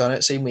seen she's done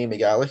it, same way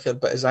McGallagher,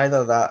 but is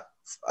either that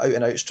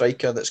out-and-out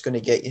striker that's going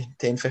to get you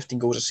 10, 15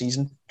 goals a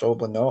season?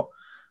 Probably not.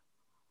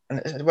 And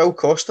it will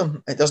cost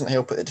them. It doesn't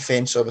help at the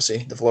defence, obviously.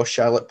 They've lost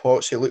Charlotte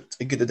Potts, who looked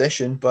a good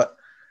addition, but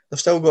they've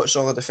still got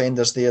solid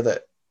defenders there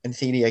that, in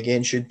theory,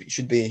 again,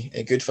 should be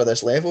good for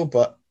this level,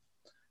 but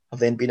have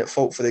then been at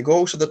fault for the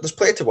goal. So there's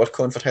plenty to work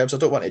on for Hibs. I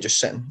don't want to just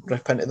sit and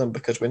rip into them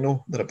because we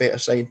know they're a better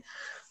side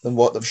than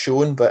what they've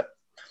shown, but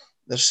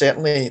there's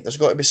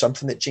got to be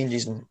something that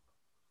changes, and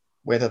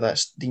whether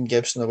that's Dean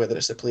Gibson or whether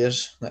it's the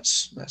players,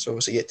 that's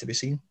obviously yet to be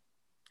seen.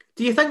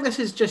 Do you think this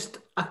is just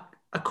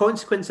a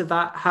consequence of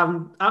that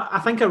having... I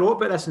think I wrote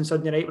about this on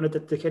Sunday night when I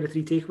did the kind of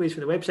 3 takeaways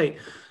for the website.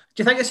 Do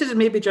you think this is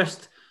maybe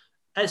just...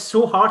 It's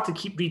so hard to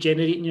keep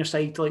regenerating your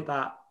side like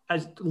that,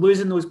 as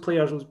losing those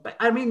players.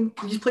 I mean,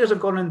 these players have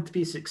gone on to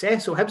be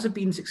successful. Hibs have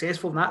been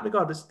successful in that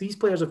regard. These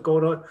players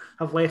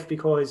have left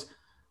because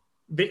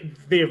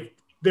they're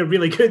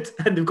really good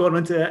and they've gone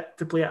on to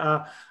play at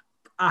a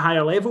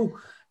higher level.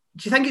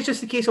 Do you think it's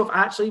just the case of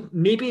actually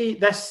maybe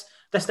this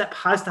step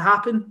has to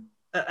happen?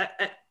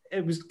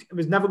 It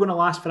was never going to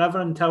last forever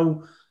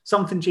until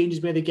something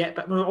changes where they get.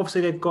 But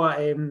obviously they've got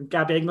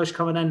Gabby English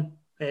coming in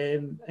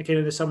again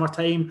in the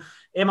summertime.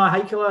 Emma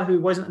Heikela, who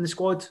wasn't in the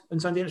squad on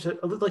Sunday,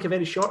 it looked like a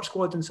very short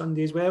squad on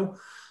Sunday as well.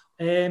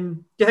 Do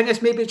you think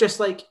it's maybe just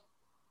like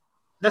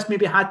this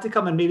maybe had to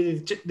come, and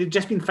maybe they've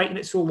just been fighting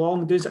it so long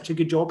and doing such a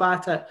good job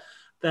at it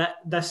that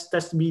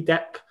this wee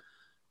dip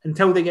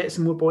until they get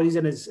some more bodies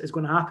in is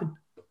going to happen?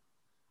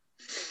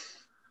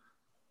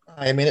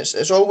 I mean,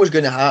 it's always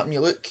going to happen.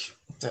 You look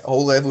at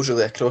all levels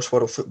really across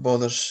world football.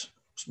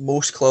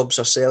 Most clubs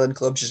are selling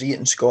clubs. You see it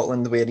in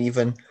Scotland where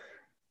even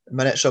the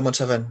minute someone's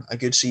having a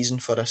good season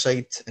for a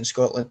side in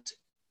Scotland,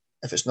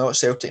 if it's not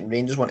Celtic and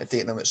Rangers want to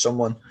take them, it's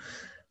someone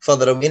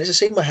further away. And it's the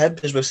same with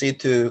Hibs, as we've said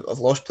to, have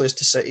lost players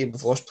to City,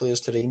 we've lost players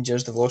to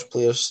Rangers, they've lost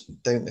players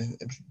down to,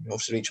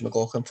 obviously Rachel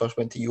McLaughlin first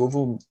went to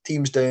Yeovil,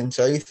 teams down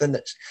south, and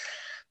it's,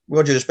 with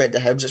all due respect to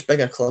Hibs, it's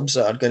bigger clubs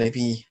that are going to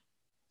be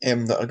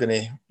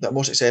that are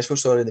more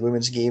successful in the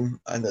women's game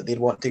and that they'd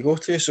want to go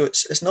to. So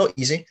it's not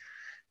easy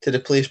to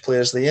replace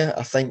players there.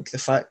 I think the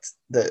fact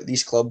that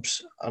these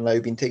clubs are now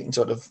being taken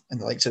sort of, in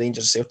the likes of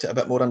Rangers and Celtic, a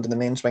bit more under the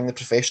men's wing, the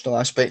professional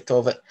aspect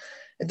of it,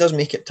 it does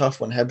make it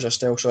tough when Hibs are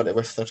still sort of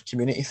with their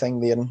community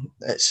thing there. And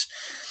it's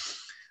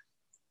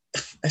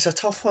a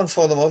tough one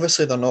for them.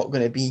 Obviously, they're not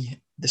going to be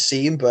the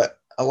same, but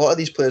a lot of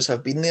these players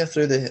have been there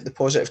through the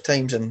positive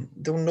times, and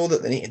they'll know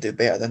that they need to do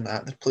better than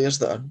that. They're players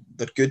they're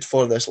good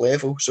for this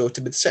level. So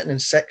to be sitting in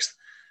 6th,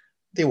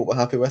 they won't be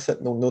happy with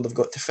it. They'll know they've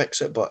got to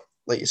fix it. But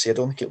like you say, I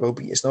don't think it will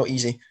be. It's not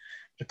easy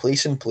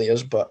replacing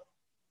players, but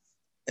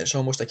it's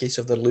almost a case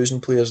of they're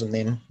losing players and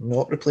then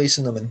not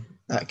replacing them, and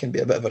that can be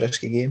a bit of a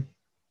risky game.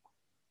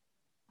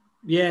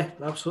 Yeah,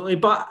 absolutely.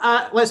 But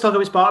let's talk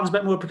about Spartans a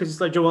bit more, because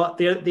it's like, you know what,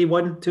 they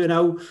won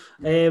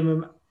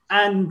 2-0.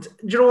 And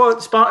you know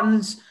what,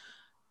 Spartans,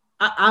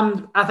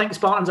 I think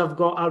Spartans have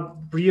got a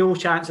real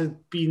chance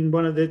of being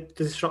one of the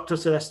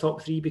disruptors to this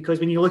top 3, because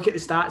when you look at the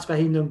stats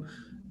behind them,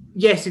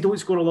 yes, they don't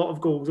score a lot of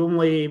goals.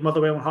 Only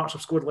Motherwell and Hearts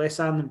have scored less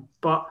than them,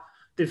 but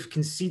they've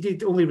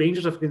conceded, only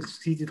Rangers have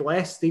conceded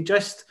less.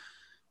 There's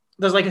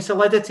like a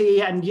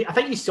solidity, and I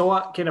think you saw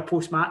it kind of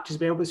post-match as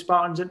well with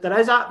Spartans. There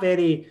is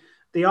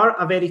they are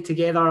a very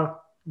together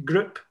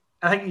group.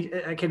 I think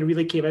it kind of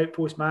really came out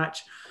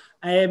post-match.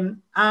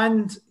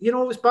 And, you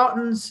know,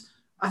 Spartans,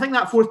 I think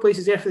that 4th place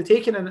is there for the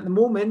taking, and at the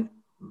moment,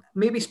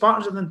 maybe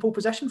Spartans are in pole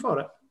position for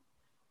it.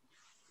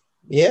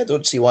 Yeah, I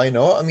don't see why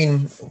not. I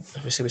mean,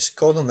 obviously we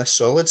call them this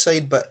solid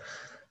side, but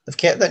they've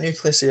kept that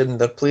nucleus there, and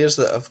they're players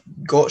that have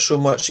got so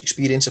much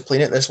experience of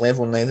playing at this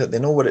level now that they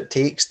know what it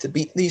takes to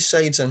beat these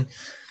sides. And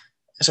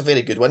it's a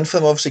very good win for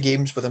them. Obviously,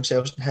 games with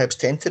themselves and Hibs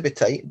tend to be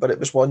tight, but it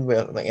was one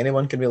where like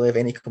anyone can really have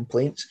any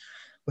complaints.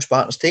 With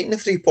Spartans taking the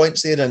 3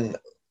 points there and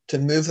to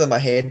move them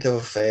ahead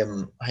of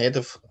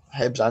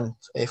Hibs and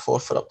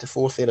Forfar up to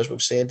fourth there, as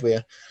we've said,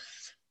 where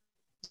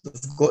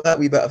they've got that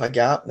wee bit of a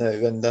gap now,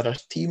 and they're a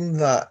team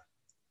that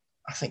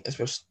I think as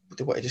we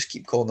want to just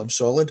keep calling them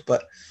solid,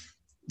 but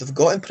they've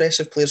got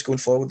impressive players going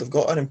forward. They've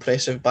got an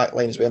impressive back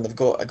line as well, and they've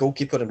got a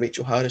goalkeeper in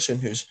Rachel Harrison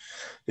who's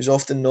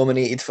often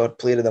nominated for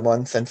Player of the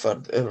Month and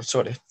for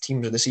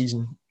teams of the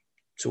season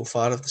so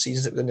far of the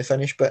seasons that we're going to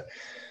finish. But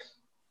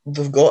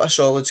they've got a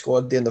solid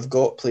squad there, and they've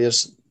got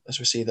players, as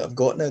we say, that have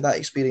got now that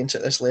experience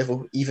at this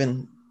level,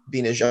 even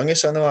being as young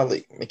as some of them are,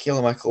 like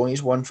Michaela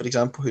McCloy's one, for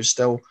example, who's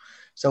still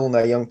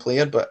only a young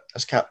player, but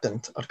has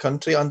captained our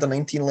country under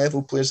 19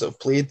 level, players that have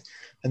played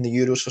in the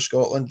Euros for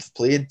Scotland, have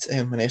played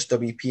in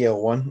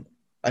SWPL 1,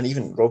 and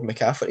even Rob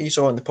McCafferty you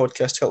saw on the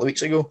podcast a couple of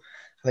weeks ago.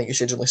 I think you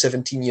said he's only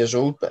 17 years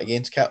old, but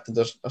again, captained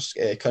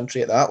our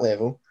country at that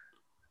level.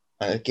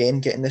 And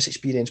again, getting this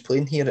experience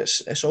playing here,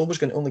 it's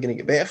always only going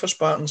to get better for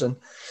Spartans. And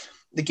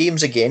the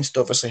games against,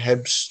 obviously,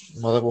 Hibs,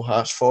 Motherwell,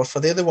 Hearts,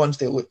 Forfar, they're the ones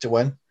they look to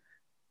win.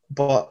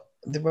 But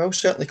they will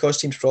certainly cause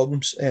teams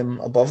problems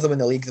above them in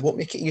the league. They won't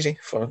make it easy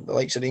for the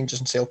likes of Rangers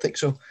and Celtic.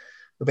 So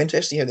it'll be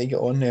interesting how they get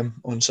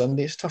on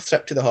Sunday. It's a tough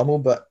trip to the Hummel,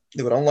 but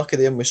they were unlucky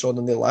there when we saw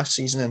them there last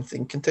season. And if they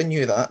can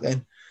continue that,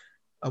 then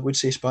I would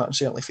say Spartans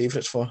certainly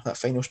favourites for that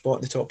final spot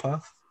in the top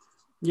half.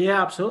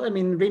 Yeah, absolutely. I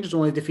mean, Rangers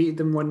only defeated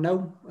them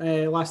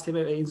 1-0 last time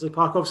out at Ainsley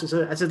Park.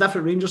 Obviously, it's a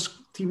different Rangers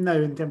team now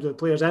in terms of the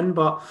players in,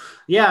 but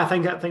yeah, I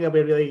think it'll be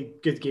a really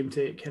good game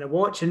to kind of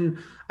watch. And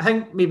I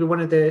think maybe one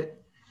of the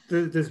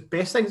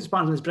best things that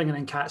Spartans is bringing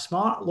in Cat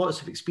Smart,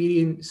 lots of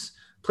experience,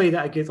 played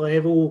at a good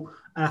level,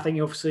 and I think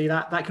obviously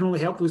that can only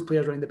help those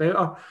players round about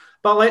her.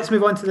 But let's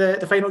move on to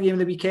the final game of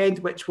the weekend,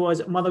 which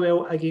was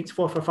Motherwell against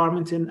Forfar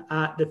Farmington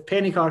at the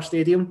Pennycar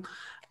Stadium.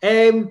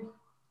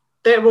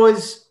 It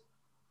was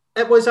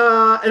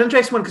an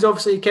interesting one because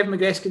obviously Kevin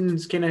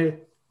McGreskin's kind of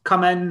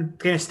come in,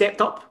 kind of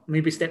stepped up.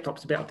 Maybe stepped up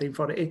is a better time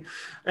for it.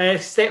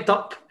 Stepped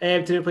up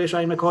to replace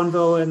Ryan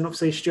McConville, and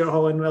obviously Stuart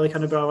Hall and Willie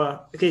Cunningham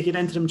are taking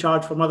interim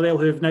charge for Motherwell,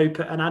 who have now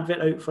put an advert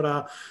out for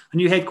a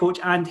new head coach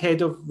and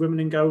head of women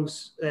and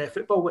girls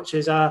football, which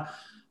is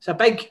it's a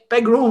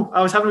big role.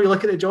 I was having a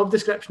look at the job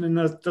description, and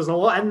there's a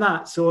lot in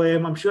that. So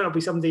I'm sure it'll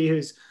be somebody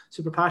who's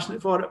super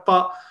passionate for it.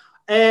 But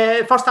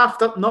first half,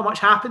 not much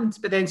happened,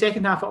 but then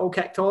second half, it all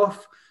kicked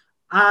off.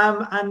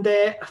 And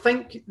I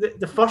think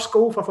the first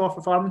goal for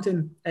Forfar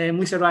Farmington,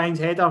 Lisa Ryan's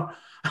header,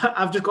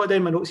 I've just got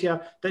down my notes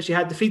here, that she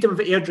had the freedom of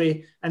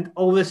Airdrie and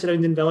all the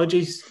surrounding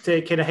villages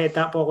to kind of head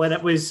that ball in.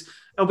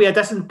 It'll be a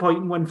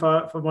disappointing one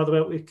for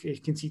Motherwell to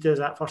concede as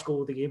that first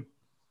goal of the game.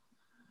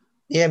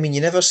 Yeah, I mean,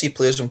 you never see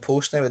players on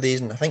post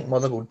nowadays, and I think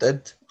Motherwell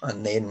did,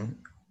 and then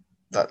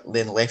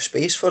left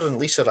space for her, and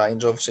Lisa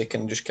Ryan's obviously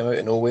can just come out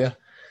of nowhere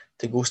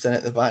to ghost in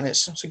at the back, and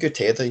it's a good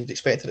header. You'd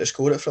expect her to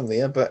score it from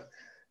there, but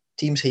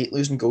teams hate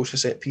losing goals for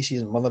set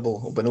pieces, and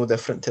Motherwell will be no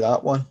different to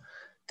that one.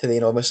 To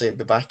then obviously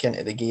be back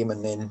into the game,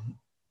 and then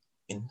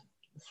the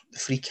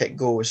free kick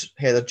goal was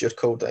Heather Dewar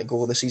called it a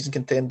goal of the season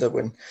contender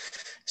when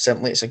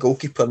simply it's a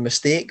goalkeeper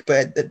mistake,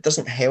 but it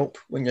doesn't help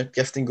when you're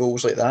gifting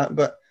goals like that.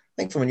 But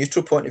I think from a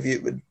neutral point of view,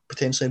 it would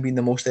potentially have been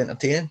the most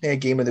entertaining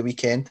game of the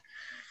weekend.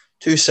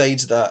 Two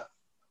sides that,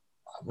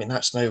 I mean,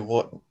 that's now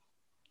what,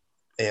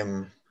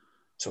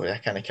 sorry, I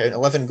can't count,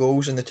 11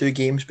 goals in the two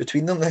games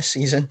between them this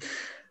season.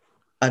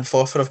 And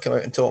Forfar have come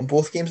out and taught in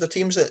both games. They're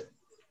teams that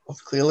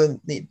clearly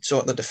need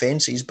sorting their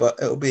defences, but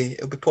it'll be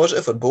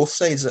positive for both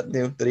sides that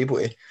they're able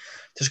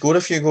to score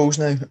a few goals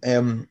now.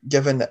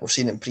 Given that we've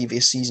seen in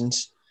previous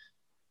seasons,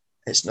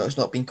 it's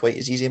not been quite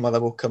as easy.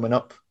 Motherwell coming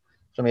up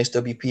from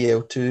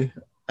SWPL 2,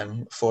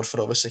 and Forfar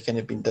obviously kind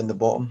of been down the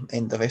bottom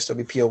end of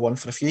SWPL 1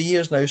 for a few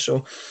years now.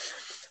 So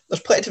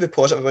there's plenty to be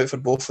positive about for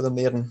both of them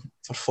there. And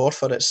for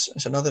Forfar,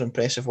 it's another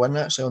impressive win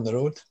actually on the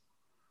road.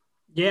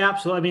 Yeah,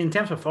 absolutely. I mean, in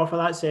terms of Forfar,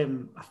 that's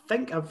I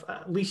think I've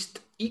at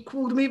least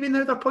equalled maybe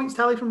now their points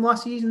tally from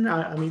last season.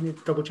 I mean,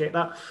 double check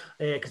that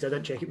because I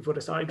didn't check it before I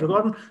started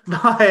recording.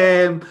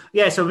 But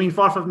yeah, so I mean,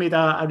 Forfar have made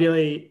a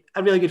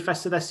really good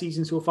fist of this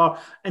season so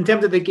far. In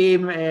terms of the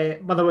game,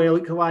 Motherwell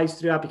equalised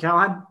through Abby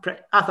Callahan.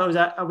 I thought it was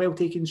a well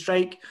taken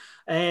strike,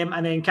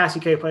 and then Cassie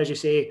Cowper, as you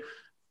say,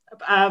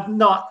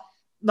 not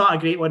a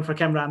great one for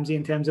Kim Ramsey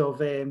in terms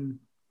of.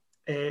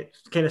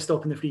 Kind of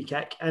stopping the free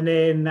kick, and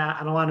then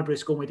and Alana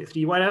Bruce goal made it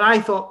 3-1. And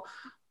I thought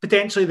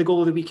potentially the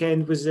goal of the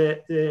weekend was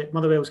the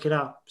Motherwell's kind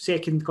of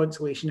second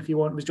consolation, if you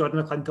want, was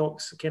Jordan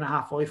McClintock's kind of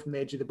half volley from the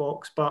edge of the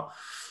box. But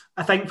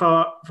I think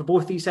for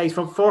both these sides,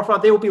 for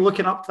Forfar, they'll be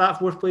looking up to that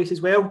fourth place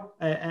as well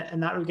in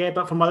that regard.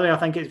 But for Motherwell, I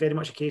think it's very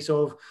much a case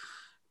of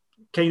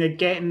kind of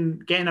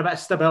getting a bit of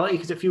stability,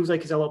 because it feels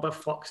like it's a little bit of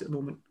flux at the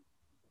moment.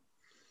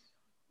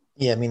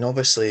 Yeah, I mean,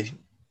 obviously,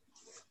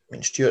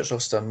 Stuart's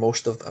also done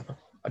most of them.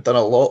 I've done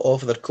a lot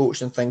of their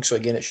coaching things, so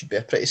again, it should be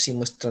a pretty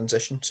seamless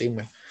transition. Same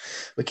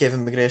with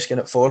Kevin McGreskin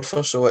at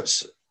Forfar, so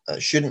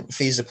it shouldn't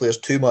phase the players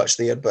too much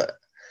there. But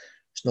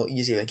it's not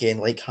easy again,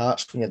 like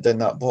Hearts, when you're down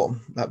that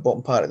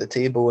bottom part of the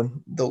table,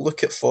 and they'll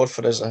look at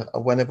Forfar as a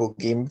winnable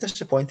game.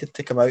 Disappointed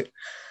to come out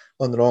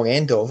on the wrong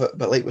end of it,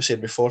 but like we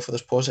said before, for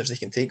there's positives they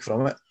can take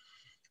from it.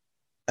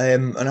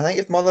 And I think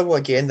if Motherwell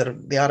again,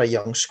 they are a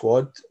young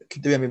squad,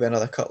 could do maybe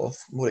another couple of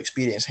more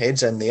experienced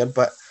heads in there,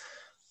 but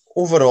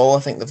overall, I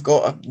think they've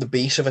got the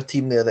base of a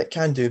team there that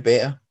can do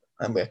better,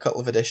 and with a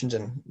couple of additions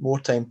and more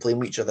time playing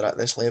with each other at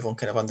this level and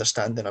kind of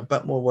understanding a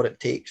bit more what it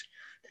takes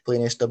to play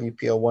in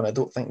SWPL 1, I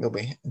don't think they'll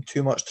be in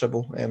too much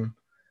trouble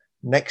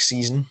next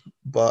season,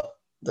 but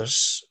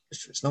it's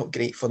not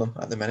great for them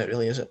at the minute,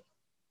 really, is it?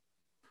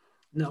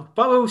 No,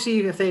 but we'll see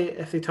if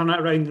they turn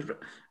it around.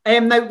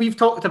 Now, we've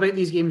talked about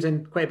these games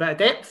in quite a bit of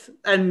depth,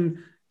 and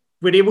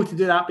we're able to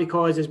do that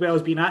because, as well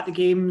as being at the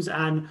games,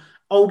 and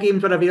all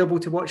games were available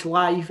to watch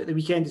live at the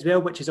weekend as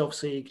well, which is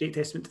obviously a great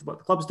testament to what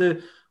the clubs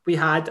do. We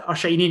had our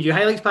shiny new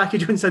highlights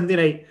package on Sunday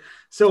night.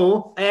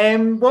 So,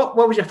 what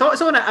was your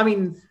thoughts on it? I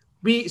mean,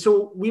 we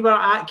were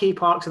at K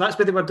Park, so that's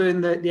where they were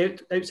doing the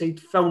outside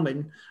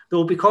filming.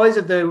 Though because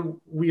of the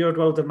weird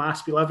world of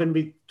mask we live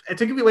in, it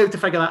took a wee while to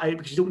figure that out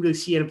because you don't really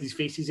see anybody's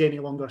faces any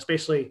longer,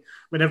 especially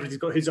when everybody's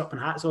got hoods up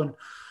and hats on.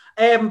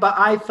 But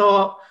I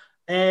thought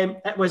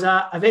it was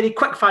a very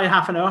quick fire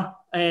half an hour.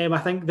 I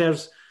think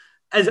there's,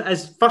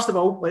 as first of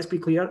all, let's be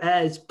clear,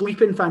 it is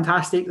bleeping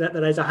fantastic that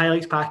there is a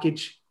highlights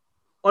package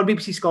on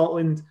BBC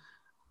Scotland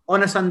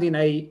on a Sunday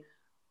night.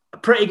 A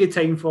pretty good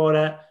time for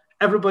it.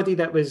 Everybody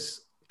that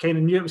was kind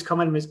of knew it was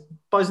coming was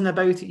buzzing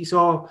about it. You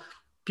saw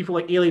people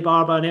like Ailey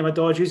Barber and Emma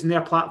Dodge using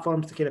their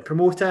platforms to kind of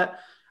promote it.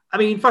 I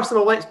mean, first of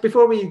all,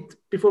 before we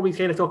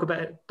kind of talk about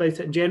it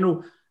in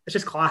general, it's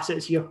just class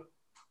it's here.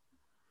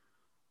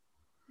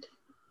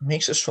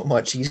 Makes it so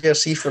much easier.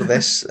 See, for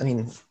this, I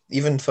mean,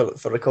 even for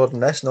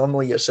recording this,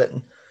 normally you're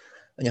sitting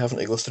and you're having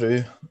to go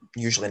through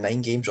usually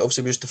 9 games.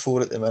 Obviously, we're just to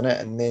 4 at the minute,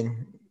 and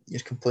then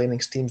you're complaining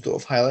teams don't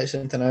have highlights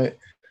in and out,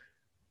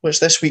 which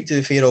this week, to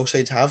be fair, all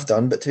sides have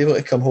done. But to be able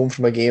to come home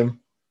from a game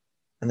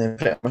and then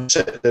pretty much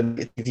sit down and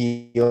get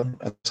TV on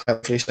and have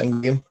a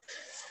racing game,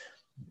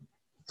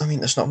 I mean,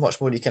 there's not much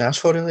more you can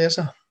ask for, really, is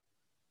there?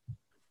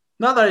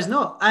 No, there is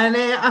not. And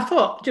I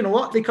thought, you know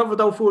what? They covered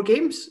all 4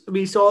 games.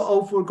 We saw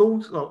all the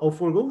goals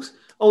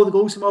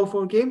from all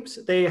 4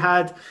 games. They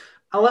had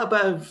a little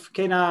bit of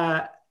kind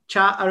of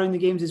chat around the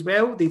games as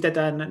well. They did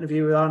an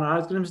interview with Arna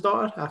Asgrim's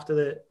daughter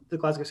after the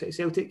Glasgow City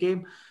Celtic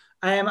game.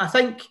 I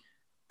think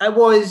it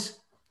was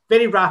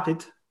very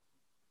rapid.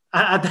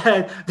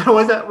 There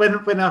was it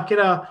when I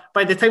kind of,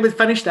 by the time we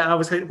finished it, I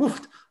was like,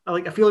 woof,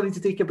 I feel I need to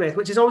take a breath,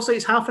 which is obviously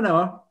it's half an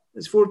hour,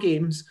 it's 4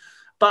 games.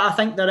 But I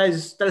think there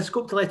is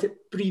scope to let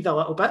it breathe a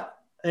little bit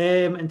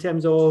in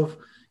terms of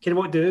kind of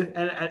what to do.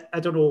 And I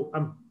don't know,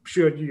 I'm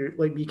sure you,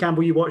 like me,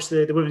 Campbell, you watch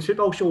the women's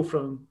football show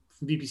from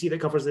BBC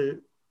that covers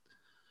the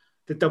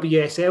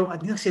WSL. I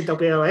think I said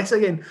WLS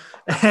again.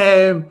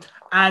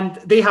 And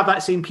they have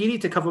that same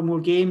period to cover more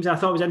games. And I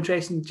thought it was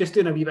interesting just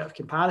doing a wee bit of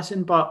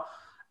comparison. But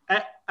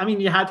I mean,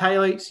 you had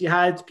highlights, you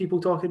had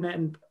people talking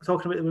about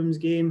the women's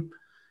game.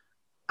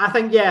 I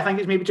think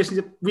it's maybe just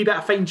a wee bit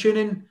of fine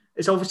tuning.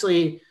 It's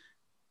obviously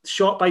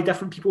shot by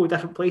different people with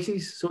different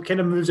places, so it kind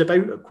of moves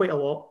about quite a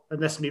lot. And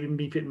this maybe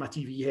me putting my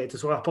TV head,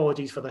 so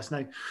apologies for this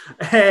now.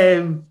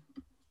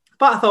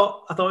 But I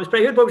thought it was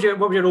pretty good. What was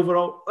your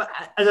overall,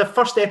 as a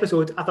first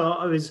episode? I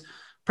thought it was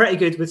pretty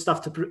good with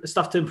stuff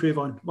to improve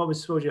on. What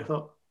was your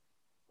thought?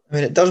 I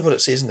mean, it does what it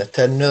says in the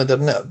tin, really,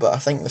 doesn't it? But I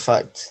think the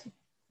fact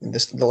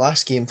the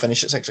last game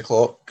finished at 6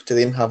 o'clock, to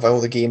then have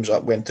all the games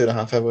up when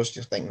 2.5 hours,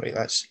 just think,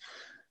 right,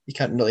 you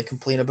can't really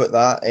complain about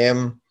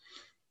that.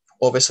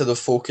 Obviously they've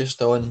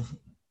focused on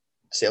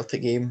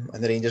Celtic game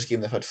and the Rangers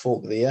game. They've had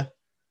folk there.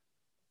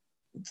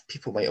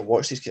 People might have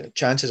watched these games.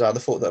 Chances are the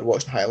folk that are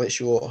watching the highlight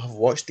show have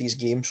watched these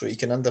games, so you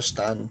can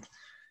understand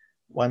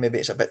why maybe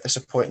it's a bit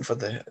disappointing for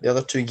the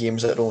other 2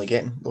 games that are only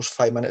getting those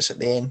 5 minutes at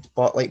the end.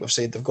 But like we've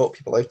said, they've got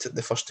people out at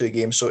the first 2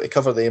 games, so to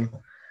cover them,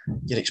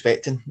 you're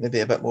expecting maybe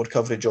a bit more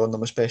coverage on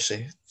them,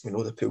 especially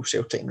the pool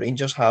Celtic and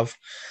Rangers have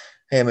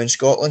in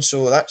Scotland.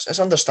 So it's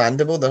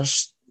understandable.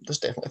 There's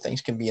definitely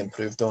things can be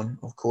improved on.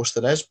 Of course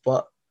there is,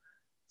 but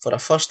for a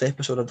first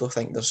episode, I don't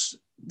think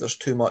there's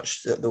too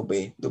much that they'll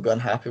be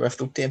unhappy with.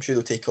 I'm sure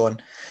they'll take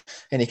on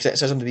any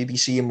criticism to the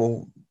BBC, and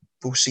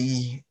we'll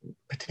see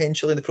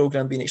potentially the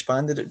programme being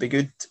expanded. It'd be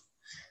good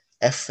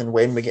if and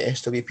when we get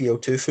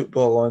SWPL2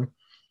 football on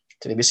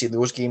to maybe see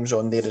those games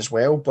on there as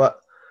well. But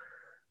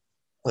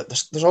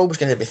there's always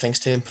going to be things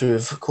to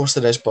improve. Of course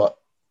there is, but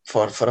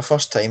for a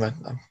first time,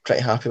 I'm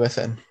pretty happy with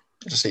it. And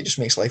as I say, it just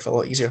makes life a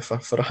lot easier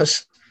for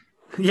us.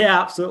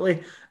 Yeah,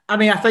 absolutely. I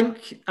mean, I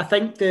think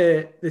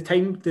the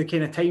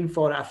kind of time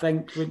for it, I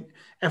think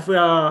if we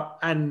are,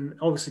 and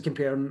obviously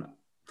comparing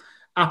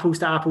apples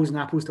to apples and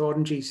apples to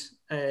oranges,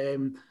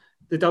 the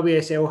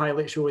WSL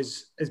highlight show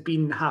has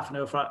been half an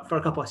hour for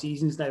a couple of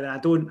seasons now, and I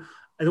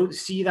don't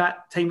see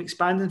that time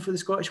expanding for the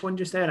Scottish one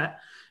just there.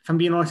 If I'm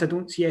being honest, I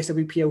don't see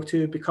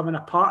SWPL2 becoming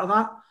a part of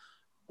that.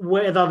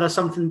 Whether there's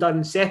something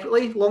done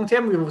separately long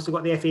term, we've also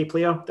got the FA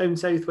player down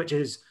south, which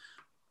is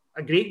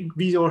a great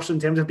resource in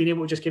terms of being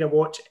able to just kind of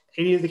watch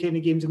any of the kind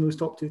of games in those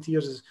top 2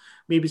 tiers is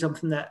maybe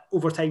something that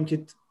over time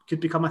could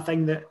become a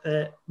thing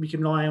that we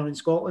can rely on in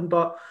Scotland.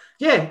 But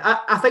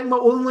yeah, I think my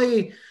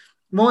only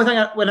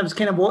thing when I was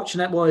kind of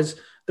watching it was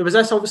there was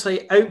this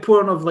obviously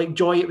outpouring of like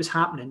joy it was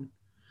happening.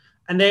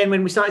 And then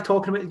when we started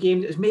talking about the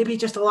game, it was maybe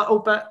just a little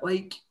bit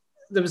like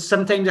there was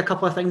sometimes a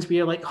couple of things where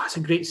you're like, oh, it's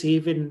a great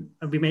save. And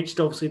we mentioned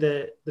obviously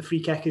the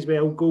free kick as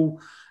well, goal.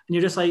 And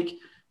you're just like,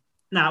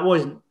 nah, it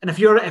wasn't. And if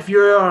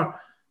you're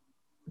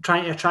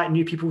trying to attract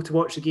new people to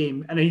watch the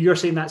game and then you're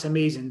saying that's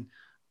amazing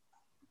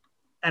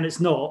and it's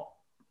not,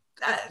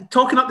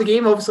 talking up the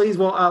game obviously is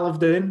what I love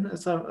doing.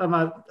 I'm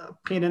a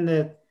pain in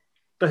the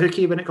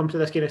hooky when it comes to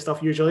this kind of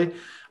stuff usually.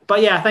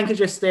 But yeah, I think it's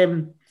just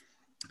now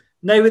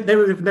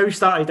we've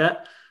started it.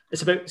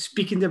 It's about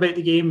speaking about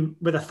the game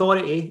with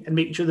authority and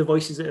making sure the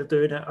voices that are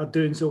doing it are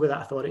doing so with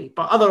that authority.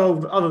 But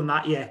other than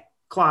that, yeah,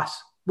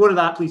 class. More of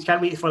that, please.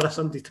 Can't wait for this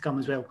Sunday to come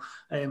as well.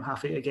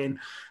 Half it again.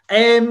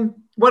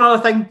 One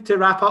other thing to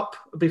wrap up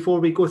before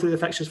we go through the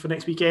fixtures for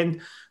next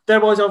weekend. There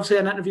was obviously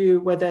an interview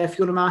with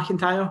Fiona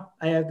McIntyre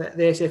that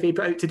the SFA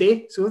put out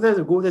today. So there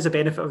we go. There's a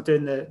benefit of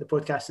doing the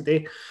podcast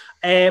today.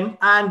 And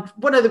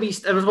one of the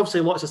there was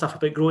obviously lots of stuff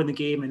about growing the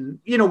game, and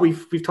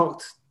we've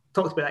talked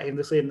about that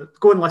endlessly, and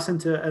go and listen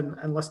to it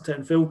and listen to it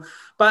in full.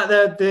 But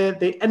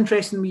the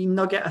interesting wee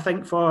nugget I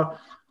think for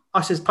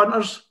us as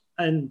punters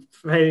and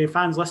for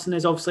fans listening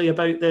is obviously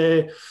about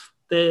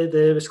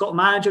the Scotland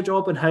manager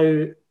job and how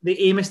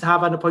the aim is to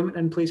have an appointment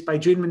in place by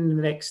June when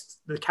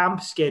the camp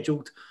is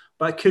scheduled,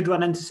 but it could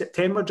run into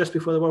September just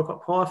before the World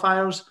Cup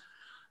qualifiers.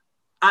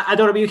 I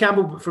don't know about you,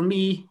 Campbell, but for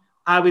me,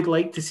 I would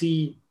like to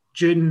see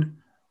June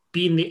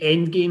being the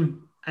end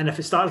game. And if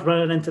it starts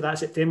running into that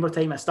September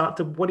time, I start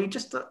to worry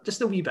just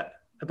a wee bit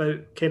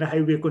about kind of how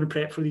we're going to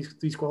prep for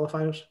these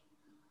qualifiers.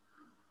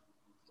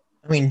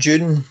 I mean,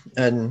 June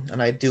in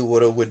an ideal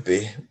world would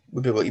be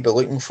what you'd be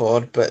looking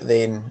for, but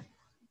then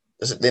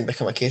does it then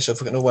become a case of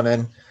we're going to win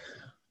in,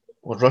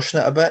 we're rushing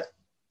it a bit,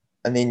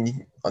 and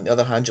then on the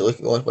other hand you look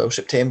at, well,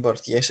 September,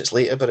 yes, it's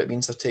later, but it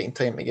means they're taking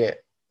time to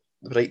get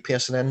the right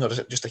person in, or is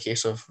it just a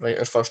case of, right,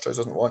 our first choice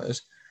doesn't want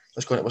us,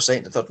 let's go into a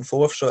second, third and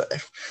fourth? So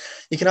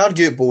you can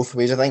argue it both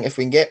ways. I think if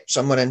we can get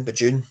someone in by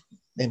June,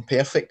 then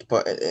perfect,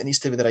 but it needs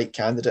to be the right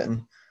candidate,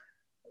 and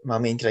my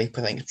main gripe,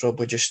 I think, is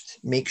probably just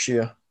make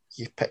sure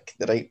you pick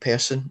the right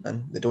person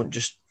and they don't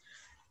just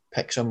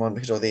pick someone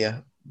because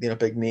they're a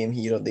big name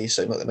here or they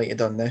sound like they might have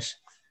done this.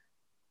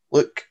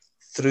 Look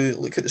at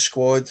the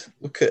squad,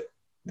 look at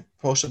the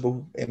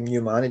possible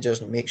new managers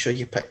and make sure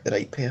you pick the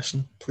right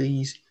person,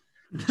 please.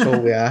 That's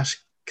all we ask,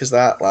 because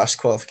that last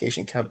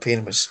qualification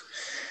campaign was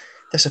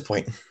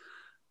disappointing.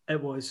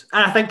 It was.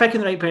 And I think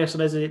picking the right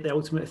person is the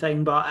ultimate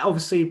thing, but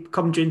obviously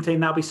come June time,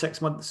 that'll be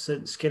 6 months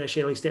since kind of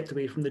Shelley stepped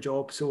away from the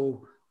job,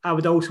 so I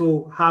would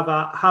also have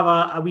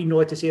a wee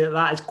note to say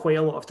that is quite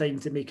a lot of time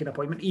to make an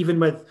appointment, even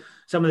with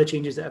some of the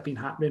changes that have been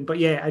happening. But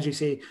yeah, as you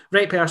say,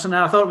 right person.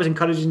 And I thought it was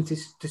encouraging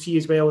to see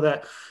as well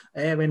that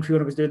when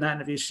Fiona was doing that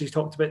interview, she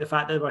talked about the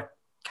fact that they were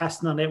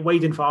casting their net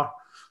wide and far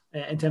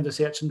in terms of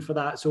searching for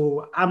that.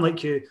 So I'm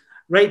like you,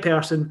 right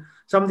person,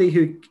 somebody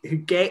who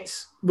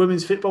gets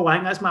women's football. I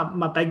think that's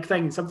my big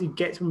thing. Somebody who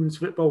gets women's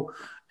football,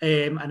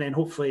 and then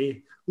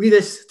hopefully lead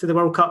us to the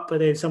World Cup, but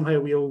then somehow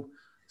we'll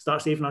start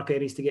saving our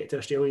pennies to get to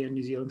Australia and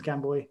New Zealand,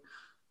 Campbell.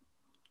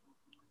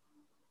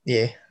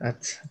 Yeah,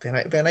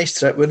 that'd be a nice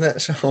trip, wouldn't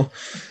it? So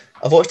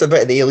I've watched a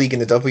bit of the A-League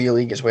and the W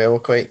League as well. I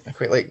quite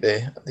like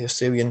the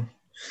Australian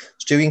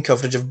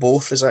coverage of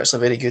both is actually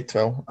very good.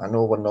 Well, I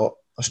know we're not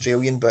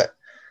Australian, but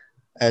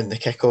the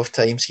kick-off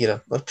times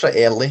here are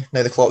pretty early.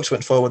 Now the clocks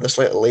went forward a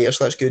slightly later,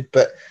 so that's good.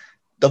 But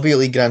W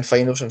League Grand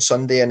Finals on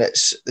Sunday, and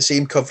it's the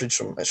same coverage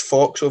from it's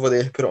Fox over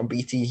there who put it on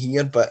BT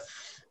here, but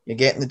you're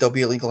getting the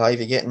W League live,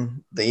 you're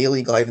getting the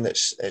A-League live, and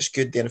it's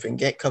good then if we can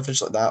get coverage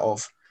like that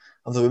of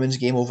the women's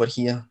game over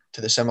here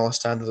to the similar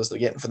standards as they're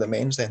getting for the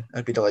men's, then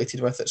I'd be delighted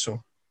with it.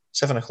 So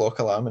 7 o'clock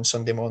alarm on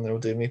Sunday morning will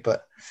do me.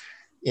 But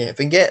yeah, if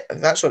we can get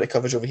that sort of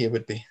coverage over here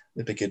would be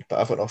good. But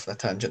I've went off on a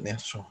tangent there.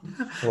 So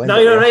no,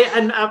 you're right.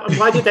 And I'm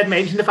glad you did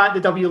mention the fact the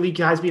W League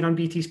has been on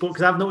BT Sport,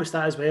 because I've noticed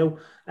that as well.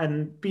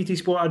 And BT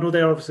Sport, I know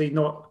they're obviously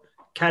not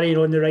carrying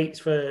on the rights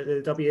for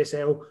the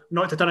WSL,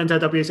 not to turn into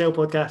a WSL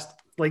podcast.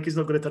 Like it's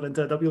not going to turn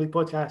into a W League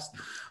podcast,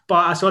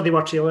 but I saw they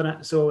were trailing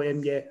it. So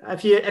yeah,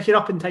 if you're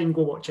up in time,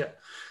 go watch it.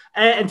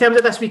 In terms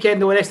of this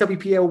weekend, though, in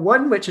SWPL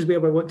 1, which is where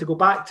we want to go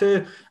back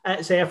to,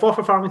 it's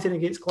Forfar Farmington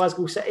against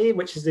Glasgow City,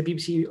 which is the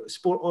BBC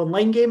Sport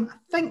Online game. I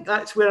think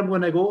that's where I'm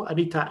going to go. I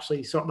need to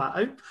actually sort that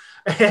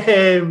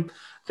out.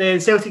 Then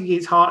Celtic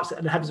against Hearts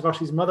and Hibs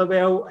versus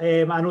Motherwell.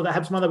 I know that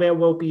Hibs Motherwell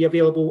will be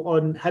available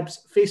on Hibs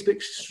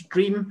Facebook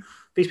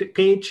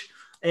page.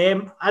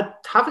 I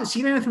haven't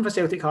seen anything for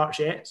Celtic Hearts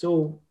yet,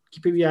 so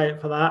keep a wee eye out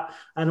for that.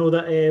 I know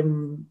that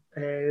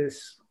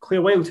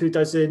Claire Wild, who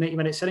does the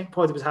 90-minute Cynic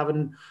pod, was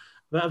having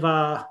a bit of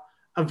a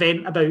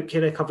event about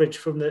kind of coverage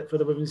for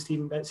the women's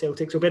team at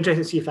Celtic. So it'll be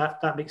interesting to see if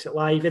that makes it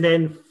live. And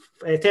then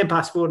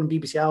 4:10 on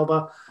BBC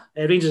Alba,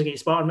 Rangers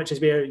against Spartan, which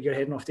is where you're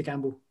heading off to,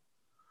 Campbell.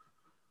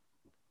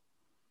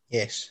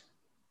 Yes.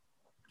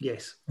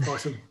 Yes,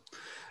 awesome.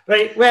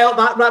 Right, well,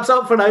 that wraps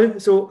up for now.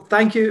 So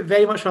thank you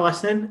very much for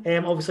listening.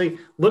 Obviously,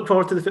 look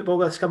forward to the football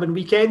this coming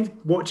weekend.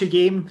 Watch your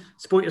game,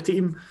 support your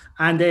team,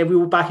 and we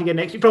will be back again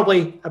next week.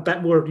 Probably a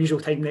bit more usual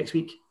time next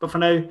week. But for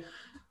now,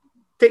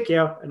 take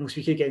care, and we'll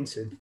speak again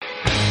soon.